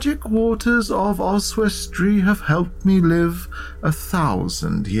 the magic waters of Oswestry have helped me live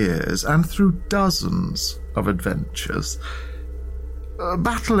 1,000 years, and through dozens of adventures.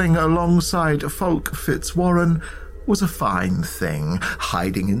 Battling alongside Fulk Fitzwarren was a fine thing,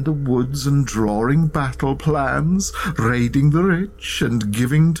 hiding in the woods and drawing battle plans, raiding the rich and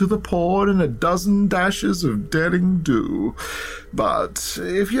giving to the poor in a dozen dashes of derring-do. But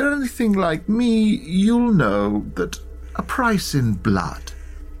if you're anything like me, you'll know that a price in blood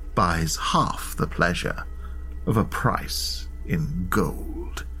buys half the pleasure of a price in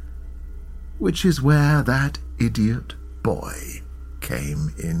gold. Which is where that idiot boy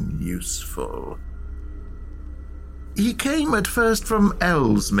came in useful. He came at first from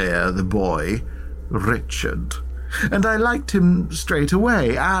Ellesmere, the boy, Richard, and I liked him straight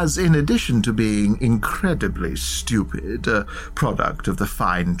away, as in addition to being incredibly stupid, a product of the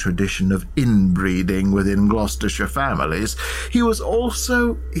fine tradition of inbreeding within Gloucestershire families, he was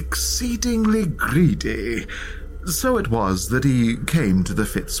also exceedingly greedy. So it was that he came to the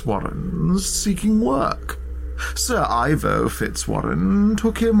Fitzwarrens seeking work. Sir Ivo Fitzwarren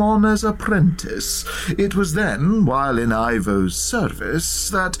took him on as apprentice. It was then, while in Ivo's service,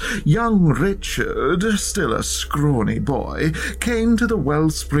 that young Richard, still a scrawny boy, came to the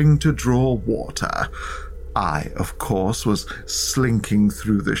wellspring to draw water. I, of course, was slinking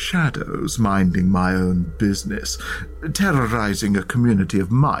through the shadows, minding my own business, terrorizing a community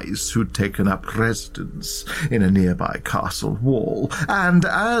of mice who'd taken up residence in a nearby castle wall, and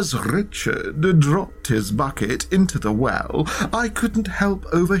as Richard dropped his bucket into the well, I couldn't help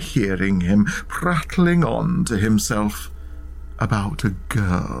overhearing him prattling on to himself about a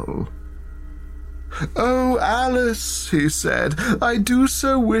girl. "Oh, Alice," he said, "I do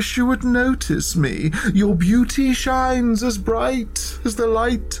so wish you would notice me. Your beauty shines as bright as the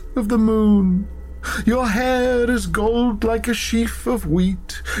light of the moon. Your hair is gold like a sheaf of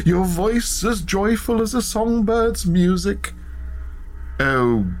wheat, your voice as joyful as a songbird's music."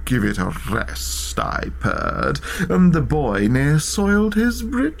 "Oh, give it a rest," I purred, and the boy near soiled his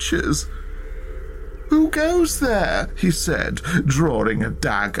breeches. "Who goes there?" he said, drawing a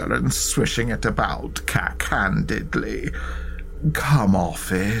dagger and swishing it about cack-handedly. "Come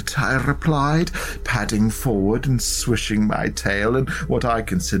off it," I replied, padding forward and swishing my tail in what I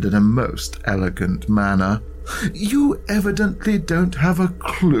considered a most elegant manner. "You evidently don't have a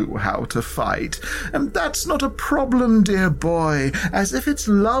clue how to fight, and that's not a problem, dear boy, as if it's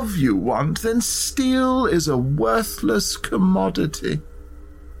love you want, then steel is a worthless commodity."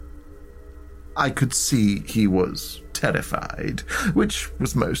 I could see he was terrified, which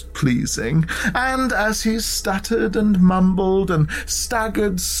was most pleasing, and as he stuttered and mumbled and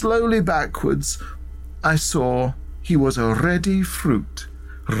staggered slowly backwards, I saw he was a ready fruit,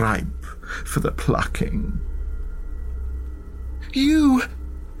 ripe for the plucking. You're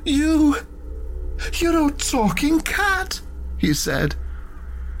a talking cat, he said.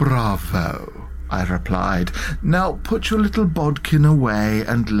 Bravo, I replied. Now put your little bodkin away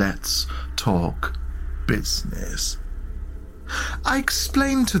and let's talk business. I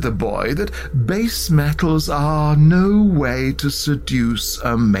explained to the boy that base metals are no way to seduce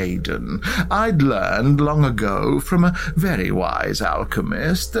a maiden. I'd learned long ago from a very wise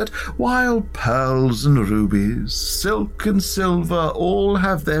alchemist that while pearls and rubies, silk and silver all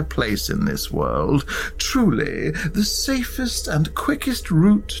have their place in this world, truly the safest and quickest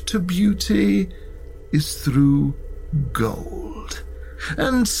route to beauty is through gold.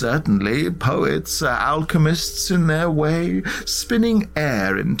 And certainly poets are alchemists in their way, spinning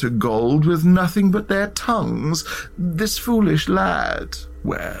air into gold with nothing but their tongues. This foolish lad,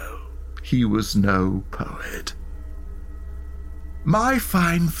 well, he was no poet. My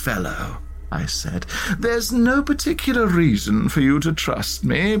fine fellow, I said, there's no particular reason for you to trust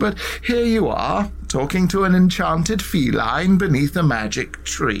me, but here you are, talking to an enchanted feline beneath a magic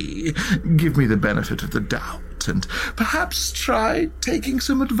tree. Give me the benefit of the doubt, and perhaps try taking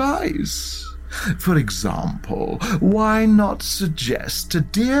some advice. For example, why not suggest to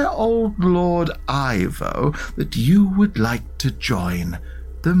dear old Lord Ivo that you would like to join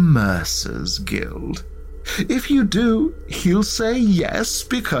the Mercers Guild? If you do, he'll say yes,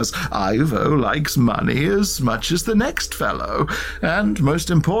 because Ivo likes money as much as the next fellow, and most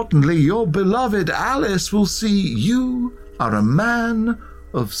importantly, your beloved Alice will see you are a man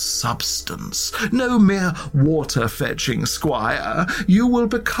of substance, no mere water-fetching squire. You will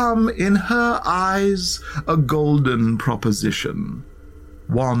become, in her eyes, a golden proposition,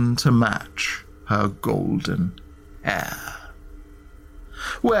 one to match her golden hair.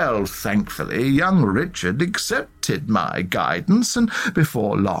 Well, thankfully, young Richard accepted my guidance, and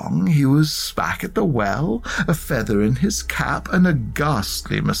before long he was back at the well, a feather in his cap and a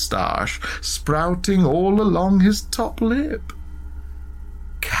ghastly moustache sprouting all along his top lip.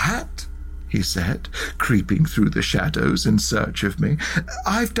 Cat, he said, creeping through the shadows in search of me.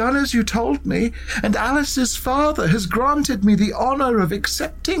 I've done as you told me, and Alice's father has granted me the honor of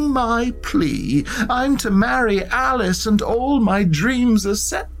accepting my plea. I'm to marry Alice, and all my dreams are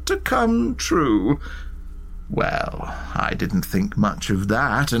set to come true. Well, I didn't think much of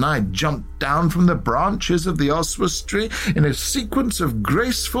that, and I jumped down from the branches of the oswestry in a sequence of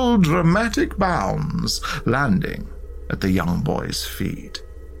graceful, dramatic bounds, landing at the young boy's feet.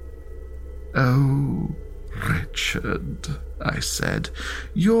 Oh, Richard, I said,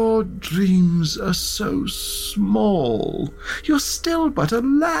 your dreams are so small. You're still but a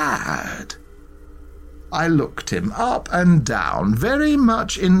lad. I looked him up and down, very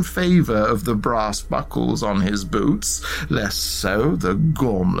much in favour of the brass buckles on his boots, less so the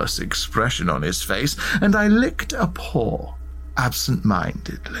gormless expression on his face, and I licked a paw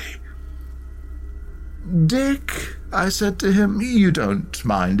absent-mindedly. Dick, I said to him, you don't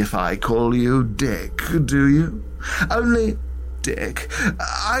mind if I call you Dick, do you? Only, Dick,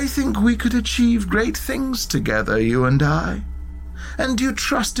 I think we could achieve great things together, you and I. And you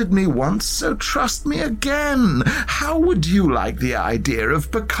trusted me once, so trust me again. How would you like the idea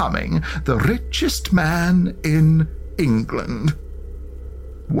of becoming the richest man in England?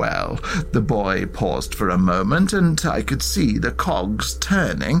 Well, the boy paused for a moment, and I could see the cogs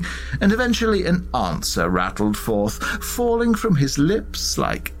turning, and eventually an answer rattled forth, falling from his lips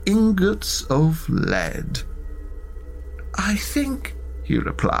like ingots of lead. I think, he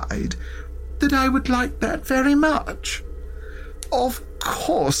replied, that I would like that very much. Of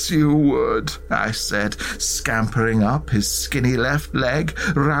course you would, I said, scampering up his skinny left leg,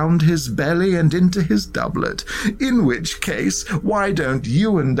 round his belly and into his doublet, in which case, why don't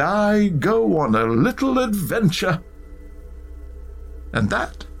you and I go on a little adventure? And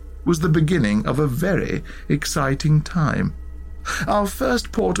that was the beginning of a very exciting time. Our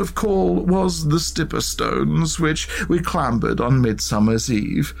first port of call was the Stipperstones, which we clambered on Midsummer's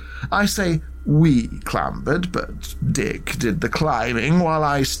Eve. I say we clambered, but Dick did the climbing while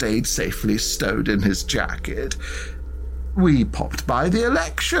I stayed safely stowed in his jacket. We popped by the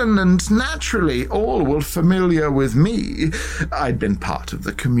election, and naturally all were familiar with me. I'd been part of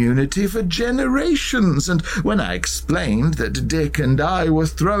the community for generations, and when I explained that Dick and I were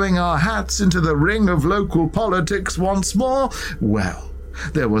throwing our hats into the ring of local politics once more, well,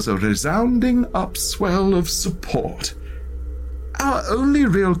 there was a resounding upswell of support. Our only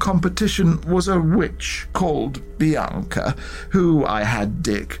real competition was a witch called Bianca, who I had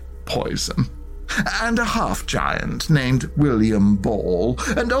Dick poison, and a half-giant named William Ball,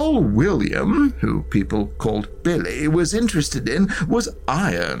 and old William, who people called Billy, was interested in, was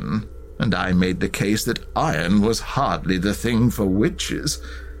iron, and I made the case that iron was hardly the thing for witches.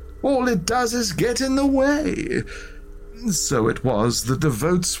 All it does is get in the way. So it was that the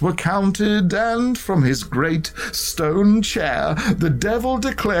votes were counted, and from his great stone chair the devil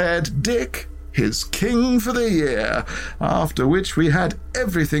declared Dick his king for the year, after which we had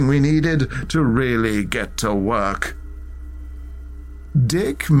everything we needed to really get to work.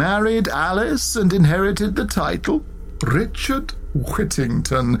 Dick married Alice and inherited the title, Richard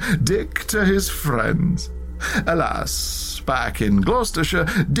Whittington, Dick to his friends. Alas, back in Gloucestershire,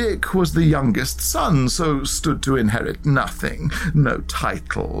 Dick was the youngest son, so stood to inherit nothing, no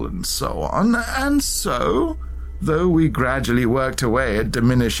title, and so on. And so, though we gradually worked away at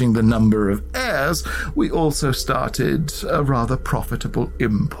diminishing the number of heirs, we also started a rather profitable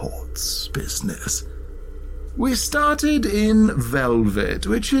imports business. We started in velvet,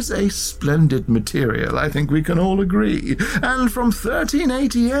 which is a splendid material, I think we can all agree, and from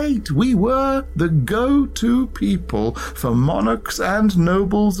 1388 we were the go-to people for monarchs and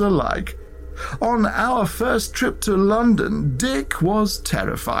nobles alike. On our first trip to London, Dick was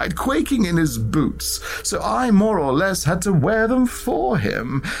terrified, quaking in his boots, so I more or less had to wear them for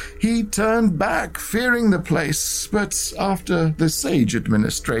him. He turned back, fearing the place, but after the sage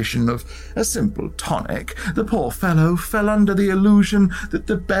administration of a simple tonic, the poor fellow fell under the illusion that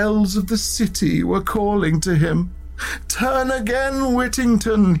the bells of the city were calling to him. "Turn again,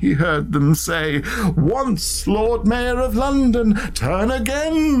 Whittington," he heard them say. "Once Lord Mayor of London. Turn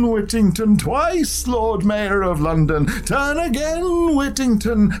again, Whittington. Twice Lord Mayor of London. Turn again,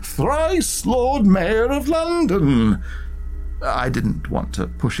 Whittington. Thrice Lord Mayor of London." I didn't want to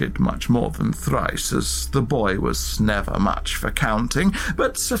push it much more than thrice, as the boy was never much for counting,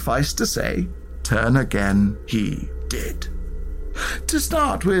 but suffice to say, turn again he did. To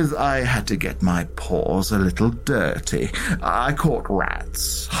start with, I had to get my paws a little dirty. I caught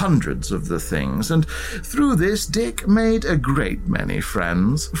rats, hundreds of the things, and through this Dick made a great many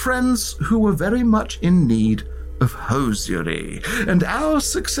friends who were very much in need of hosiery, and our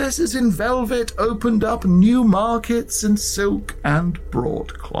successes in velvet opened up new markets in silk and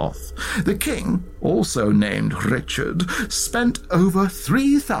broadcloth. The king, also named Richard, spent over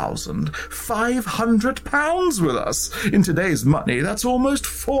 £3,500 with us. In today's money, that's almost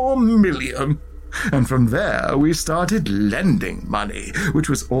 $4 million. And from there, we started lending money, which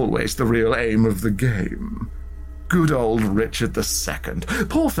was always the real aim of the game. Good old Richard II.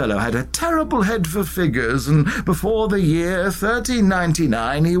 Poor fellow had a terrible head for figures, and before the year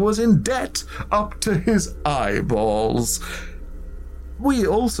 1399 he was in debt up to his eyeballs. We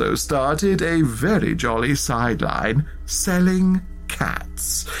also started a very jolly sideline, selling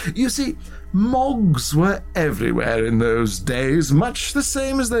cats. You see, mogs were everywhere in those days, much the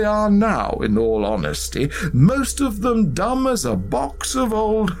same as they are now, in all honesty, most of them dumb as a box of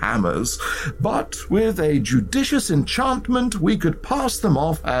old hammers. But with a judicious enchantment we could pass them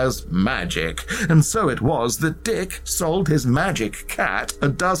off as magic, and so it was that Dick sold his magic cat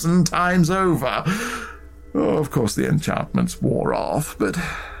 12 times over. Oh, of course the enchantments wore off, but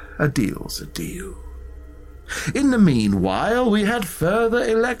a deal's a deal. In the meanwhile, we had further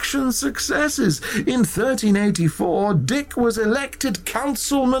election successes. In 1384, Dick was elected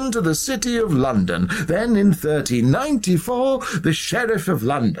councilman to the City of London. Then in 1394, the Sheriff of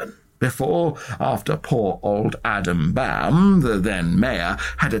London. Before, after poor old Adam Bam, the then mayor,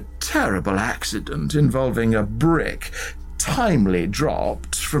 had a terrible accident involving a brick timely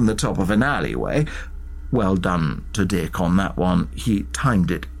dropped from the top of an alleyway. Well done to Dick on that one. He timed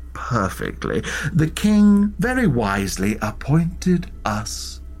it perfectly. The king very wisely appointed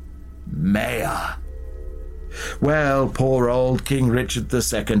us mayor. Well, poor old King Richard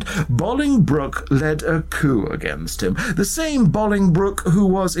II. Bolingbroke led a coup against him. The same Bolingbroke who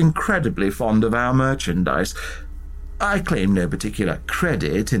was incredibly fond of our merchandise. I claim no particular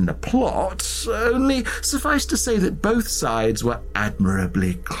credit in the plot, only suffice to say that both sides were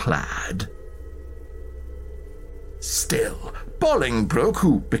admirably clad. Still, Bolingbroke,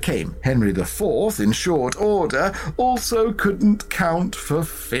 who became Henry IV in short order, also couldn't count for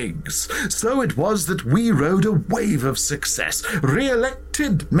figs. So it was that we rode a wave of success,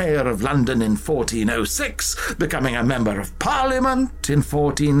 re-elected Mayor of London in 1406, becoming a Member of Parliament in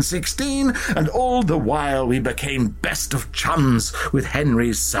 1416, and all the while we became best of chums with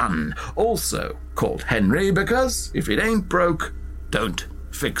Henry's son, also called Henry because if it ain't broke, don't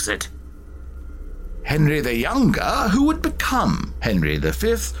fix it. Henry the Younger, who would become Henry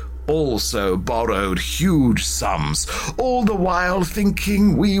V, also borrowed huge sums, all the while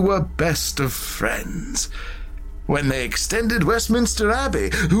thinking we were best of friends. When they extended Westminster Abbey,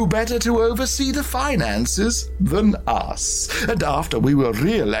 who better to oversee the finances than us? And after we were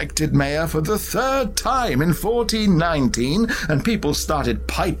re-elected mayor for the third time in 1419, and people started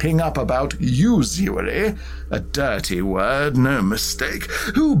piping up about usury, a dirty word, no mistake,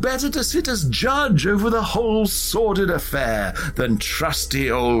 who better to sit as judge over the whole sordid affair than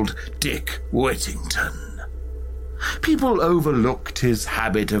trusty old Dick Whittington? People overlooked his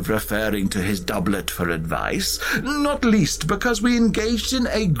habit of referring to his doublet for advice, not least because we engaged in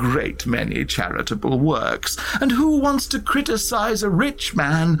a great many charitable works, and who wants to criticize a rich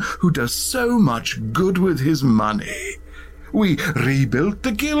man who does so much good with his money? We rebuilt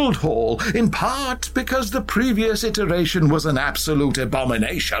the Guildhall, in part because the previous iteration was an absolute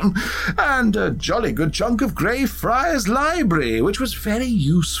abomination, and a jolly good chunk of Greyfriars Library, which was very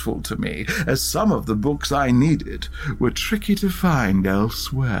useful to me, as some of the books I needed were tricky to find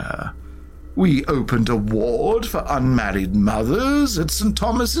elsewhere. We opened a ward for unmarried mothers at St.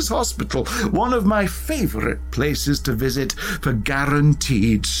 Thomas's Hospital, one of my favourite places to visit for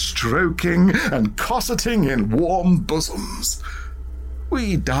guaranteed stroking and cosseting in warm bosoms.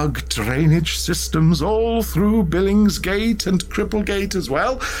 We dug drainage systems all through Billingsgate and Cripplegate as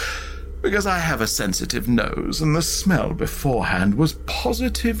well, because I have a sensitive nose and the smell beforehand was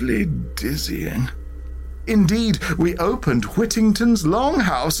positively dizzying. Indeed, we opened Whittington's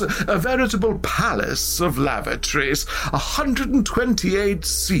Longhouse, a veritable palace of lavatories, 128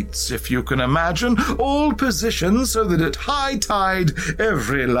 seats, if you can imagine, all positioned so that at high tide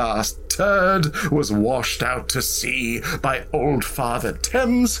every last turd was washed out to sea by old Father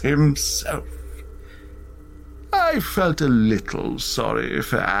Thames himself. I felt a little sorry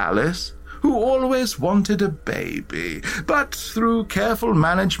for Alice, who always wanted a baby, but through careful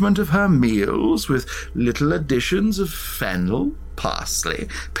management of her meals, with little additions of fennel, parsley,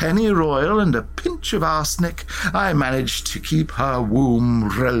 pennyroyal, and a pinch of arsenic, I managed to keep her womb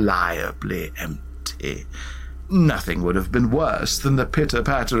reliably empty. Nothing would have been worse than the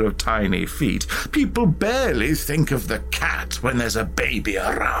pitter-patter of tiny feet. People barely think of the cat when there's a baby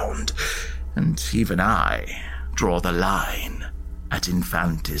around, and even I draw the line at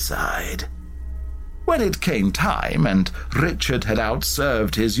infanticide. When it came time and Richard had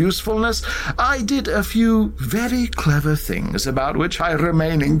outserved his usefulness, I did a few very clever things about which I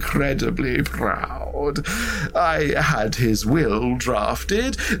remain incredibly proud. I had his will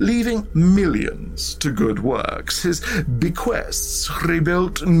drafted, leaving millions to good works. His bequests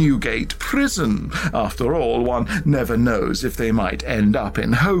rebuilt Newgate Prison. After all, one never knows if they might end up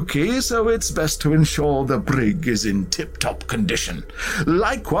in hokey, so it's best to ensure the brig is in tip-top condition.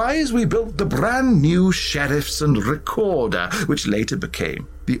 Likewise, we built the brand new Sheriffs and Recorder, which later became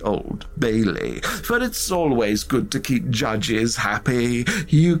the Old Bailey. For it's always good to keep judges happy.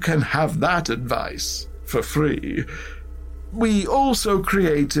 You can have that advice for free. We also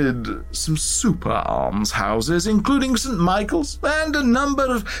created some super almshouses, including St. Michael's, and a number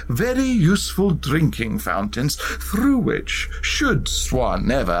of very useful drinking fountains, through which, should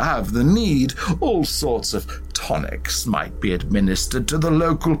Swan ever have the need, all sorts of tonics might be administered to the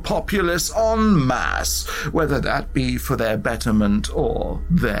local populace en masse, whether that be for their betterment or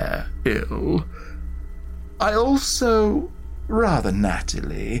their ill. I also, rather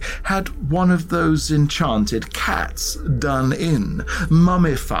nattily, had one of those enchanted cats done in,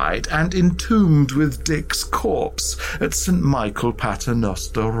 mummified and entombed with Dick's corpse at St. Michael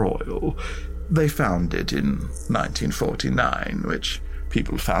Paternoster Royal. They found it in 1949, which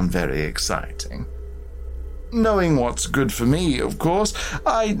people found very exciting. Knowing what's good for me, of course,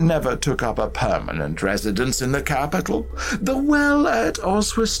 I never took up a permanent residence in the capital. The Well at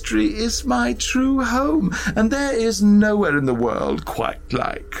Oswestry is my true home, and there is nowhere in the world quite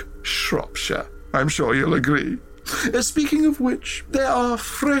like Shropshire. I'm sure you'll agree. Speaking of which, there are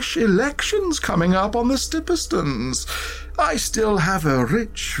fresh elections coming up on the Stipperstons. I still have a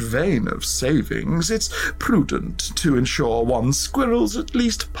rich vein of savings. It's prudent to ensure one squirrels at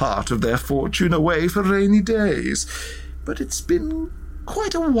least part of their fortune away for rainy days. But it's been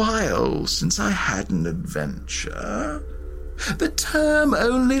quite a while since I had an adventure. The term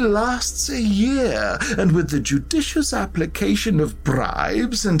only lasts a year, and with the judicious application of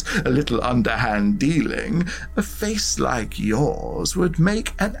bribes and a little underhand dealing, a face like yours would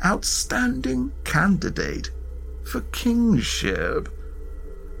make an outstanding candidate for kingship.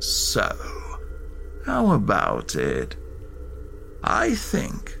 So, how about it? I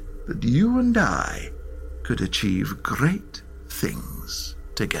think that you and I could achieve great things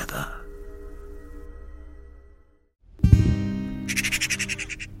together.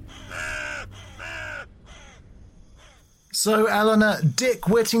 So, Eleanor, Dick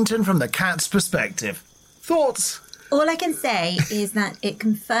Whittington from the cat's perspective. Thoughts? All I can say is that it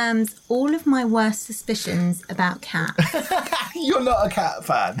confirms all of my worst suspicions about cats. You're not a cat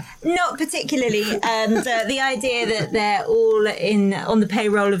fan? Not particularly. And the idea that they're all on the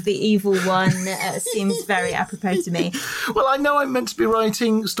payroll of the evil one seems very apropos to me. Well, I know I'm meant to be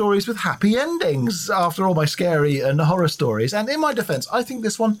writing stories with happy endings after all my scary and horror stories. And in my defence, I think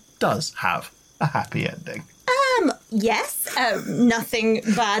this one does have a happy ending. Yes, nothing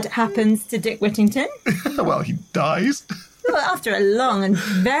bad happens to Dick Whittington. Well, he dies. Well, after a long and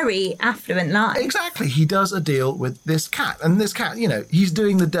very affluent life. Exactly. He does a deal with this cat. And this cat, he's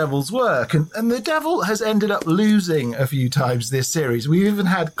doing the devil's work. And the devil has ended up losing a few times this series. We've even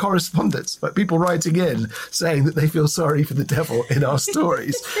had correspondence, like people writing in saying that they feel sorry for the devil in our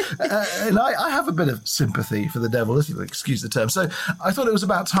stories. And I have a bit of sympathy for the devil, if you'll excuse the term. So I thought it was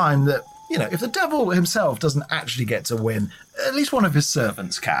about time that, if the devil himself doesn't actually get to win, at least one of his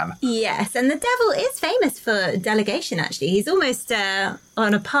servants can. Yes, and the devil is famous for delegation, actually. He's almost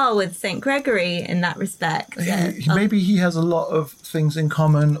on a par with St. Gregory in that respect. Maybe he has a lot of things in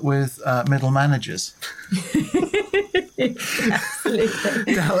common with middle managers.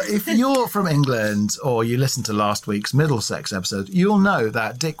 Absolutely. Now, if you're from England or you listened to last week's Middlesex episode, you'll know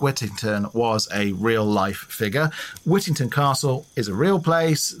that Dick Whittington was a real-life figure. Whittington Castle is a real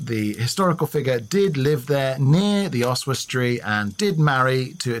place. The historical figure did live there near the oswestry and did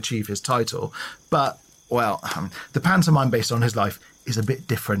marry to achieve his title. But, well, the pantomime based on his life is a bit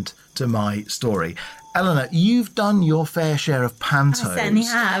different to my story. Eleanor, you've done your fair share of pantos. I certainly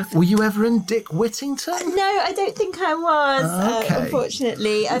have. Were you ever in Dick Whittington? No, I don't think I was,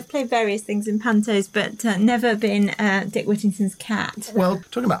 unfortunately. I've played various things in pantos, but never been Dick Whittington's cat. Well,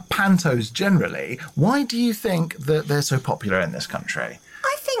 talking about pantos generally, why do you think that they're so popular in this country?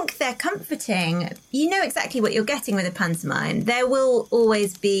 I think they're comforting. You know exactly what you're getting with a pantomime. There will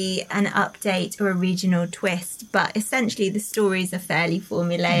always be an update or a regional twist, but essentially the stories are fairly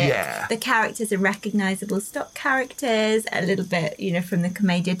formulaic. Yeah. The characters are recognisable stock characters, a little bit, from the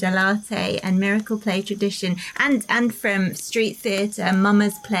Commedia dell'arte and miracle play tradition, and from street theatre,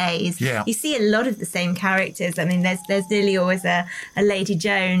 mummers plays. Yeah. You see a lot of the same characters. I mean, there's nearly always a Lady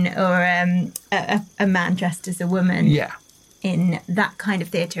Joan or a man dressed as a woman. Yeah. In that kind of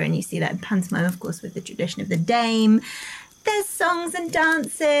theatre, and you see that in pantomime, of course, with the tradition of the dame. There's songs and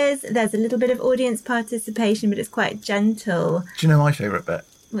dances. There's a little bit of audience participation, but it's quite gentle. Do you know my favourite bit?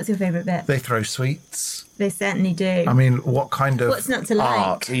 What's your favourite bit? They throw sweets. They certainly do. I mean, what kind of What's not to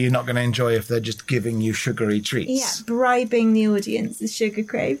art like? are you not going to enjoy if they're just giving you sugary treats? Yeah, bribing the audience with sugar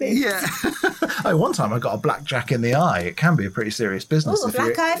cravings. Yeah. One time I got a blackjack in the eye. It can be a pretty serious business. Oh, a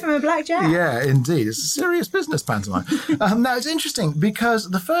black eye from a blackjack. Yeah, indeed. It's a serious business, pantomime. Now, it's interesting because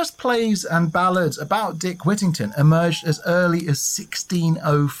the first plays and ballads about Dick Whittington emerged as early as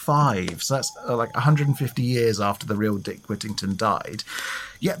 1605. So that's like 150 years after the real Dick Whittington died.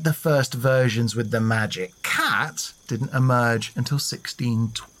 Yet the first versions with the magic cat didn't emerge until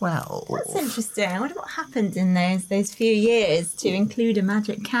 1612. That's interesting. I wonder what happened in those few years to include a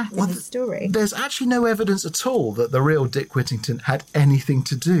magic cat in the story. There's actually no evidence at all that the real Dick Whittington had anything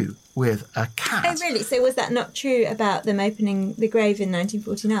to do with a cat. Oh, really? So was that not true about them opening the grave in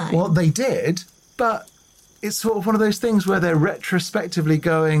 1949? Well, they did, but it's sort of one of those things where they're retrospectively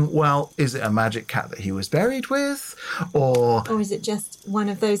going, well, is it a magic cat that he was buried with? Or is it just one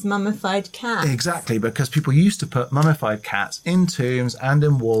of those mummified cats? Exactly, because people used to put mummified cats in tombs and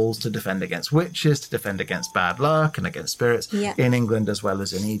in walls to defend against witches, to defend against bad luck and against spirits, in England as well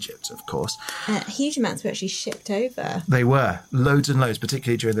as in Egypt, of course. Huge amounts were actually shipped over. They were. Loads and loads,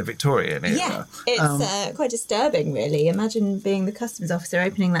 particularly during the Victorian era. Yeah, it's quite disturbing, really. Imagine being the customs officer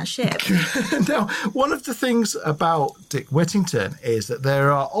opening that ship. Now, one of the things about Dick Whittington is that there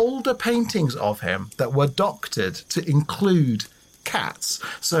are older paintings of him that were doctored to include cats.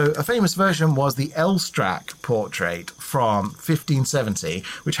 So a famous version was the Elstrack portrait from 1570,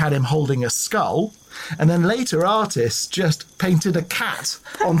 which had him holding a skull. And then later artists just painted a cat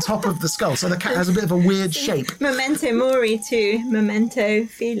on top of the skull. So the cat has a bit of a weird shape. Memento Mori to Memento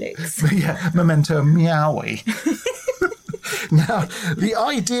Felix. Yeah, Memento Meowie. Now, the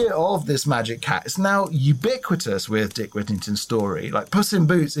idea of this magic cat is now ubiquitous with Dick Whittington's story. Like, Puss in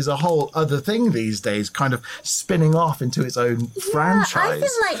Boots is a whole other thing these days, kind of spinning off into its own franchise. I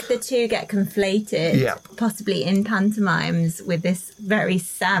feel like the two get conflated, possibly in pantomimes, with this very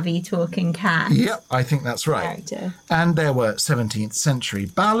savvy talking cat. Yep, I think that's right. Character. And there were 17th century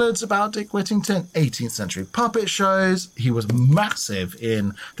ballads about Dick Whittington, 18th century puppet shows. He was massive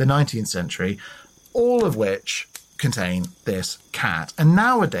in the 19th century, all of which contain this cat. And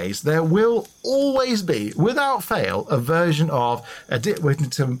nowadays, there will always be, without fail, a version of a Dick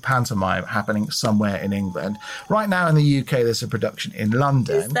Whittington pantomime happening somewhere in England. Right now in the UK, there's a production in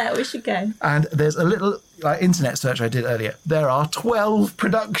London. Is there? We should go. And there's a little internet search I did earlier. There are 12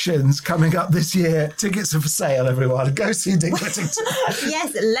 productions coming up this year. Tickets are for sale, everyone. Go see Dick Whittington.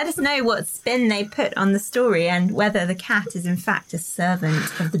 Yes, let us know what spin they put on the story and whether the cat is in fact a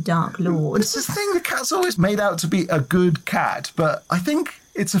servant of the Dark Lord. It's this thing, the cat's always made out to be a good cat, but I think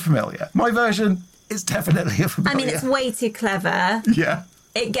it's a familiar. My version is definitely a familiar. I mean, it's way too clever. Yeah.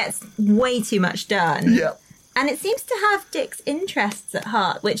 It gets way too much done. Yeah. And it seems to have Dick's interests at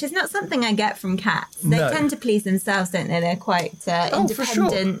heart, which is not something I get from cats. They tend to please themselves, don't they? They're quite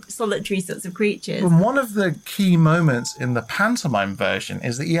independent, solitary sorts of creatures. And one of the key moments in the pantomime version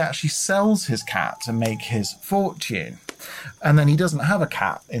is that he actually sells his cat to make his fortune. And then he doesn't have a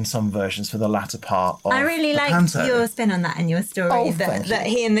cat in some versions for the latter part of I really liked your spin on that in your story, that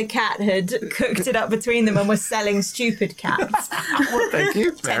he and the cat had cooked it up between them and were selling stupid cats. Well, thank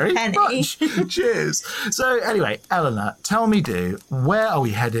you very much. Cheers. So anyway, Eleanor, tell me, where are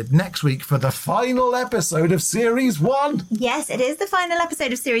we headed next week for the final episode of Series 1? Yes, it is the final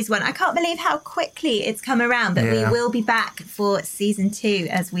episode of Series 1. I can't believe how quickly it's come around, but we will be back for Season 2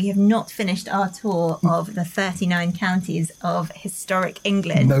 as we have not finished our tour of the 39 counties of historic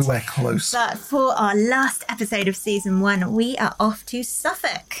England. Nowhere close. But for our last episode of Season 1, we are off to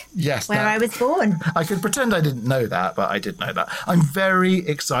Suffolk. Yes. Where I was born. I could pretend I didn't know that, but I did know that. I'm very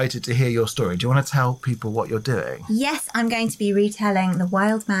excited to hear your story. Do you want to tell people what you're doing? Yes, I'm going to be retelling The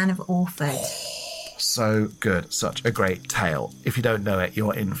Wild Man of Orford. So good. Such a great tale. If you don't know it,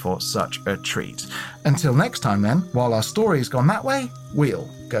 you're in for such a treat. Until next time then, while our story's gone that way, we'll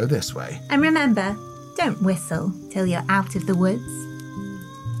go this way. And remember, don't whistle till you're out of the woods.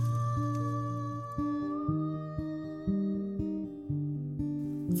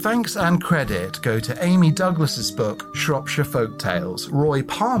 Thanks and credit go to Amy Douglas's book, Shropshire Folk Tales, Roy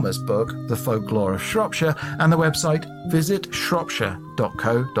Palmer's book, The Folklore of Shropshire, and the website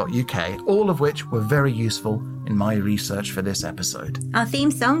visitshropshire.co.uk, all of which were very useful in my research for this episode. Our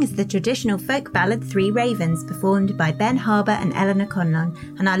theme song is the traditional folk ballad Three Ravens, performed by Ben Harbour and Eleanor Conlon,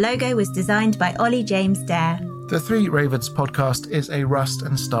 and our logo was designed by Ollie James Dare. The Three Ravens podcast is a Rust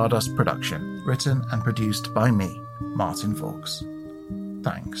and Stardust production, written and produced by me, Martin Vaux.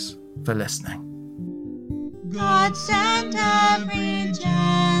 Thanks for listening. God sent every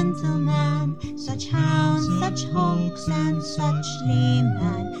gentleman, such hounds, such hawks, and such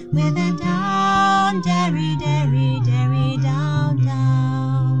leman, with a down derry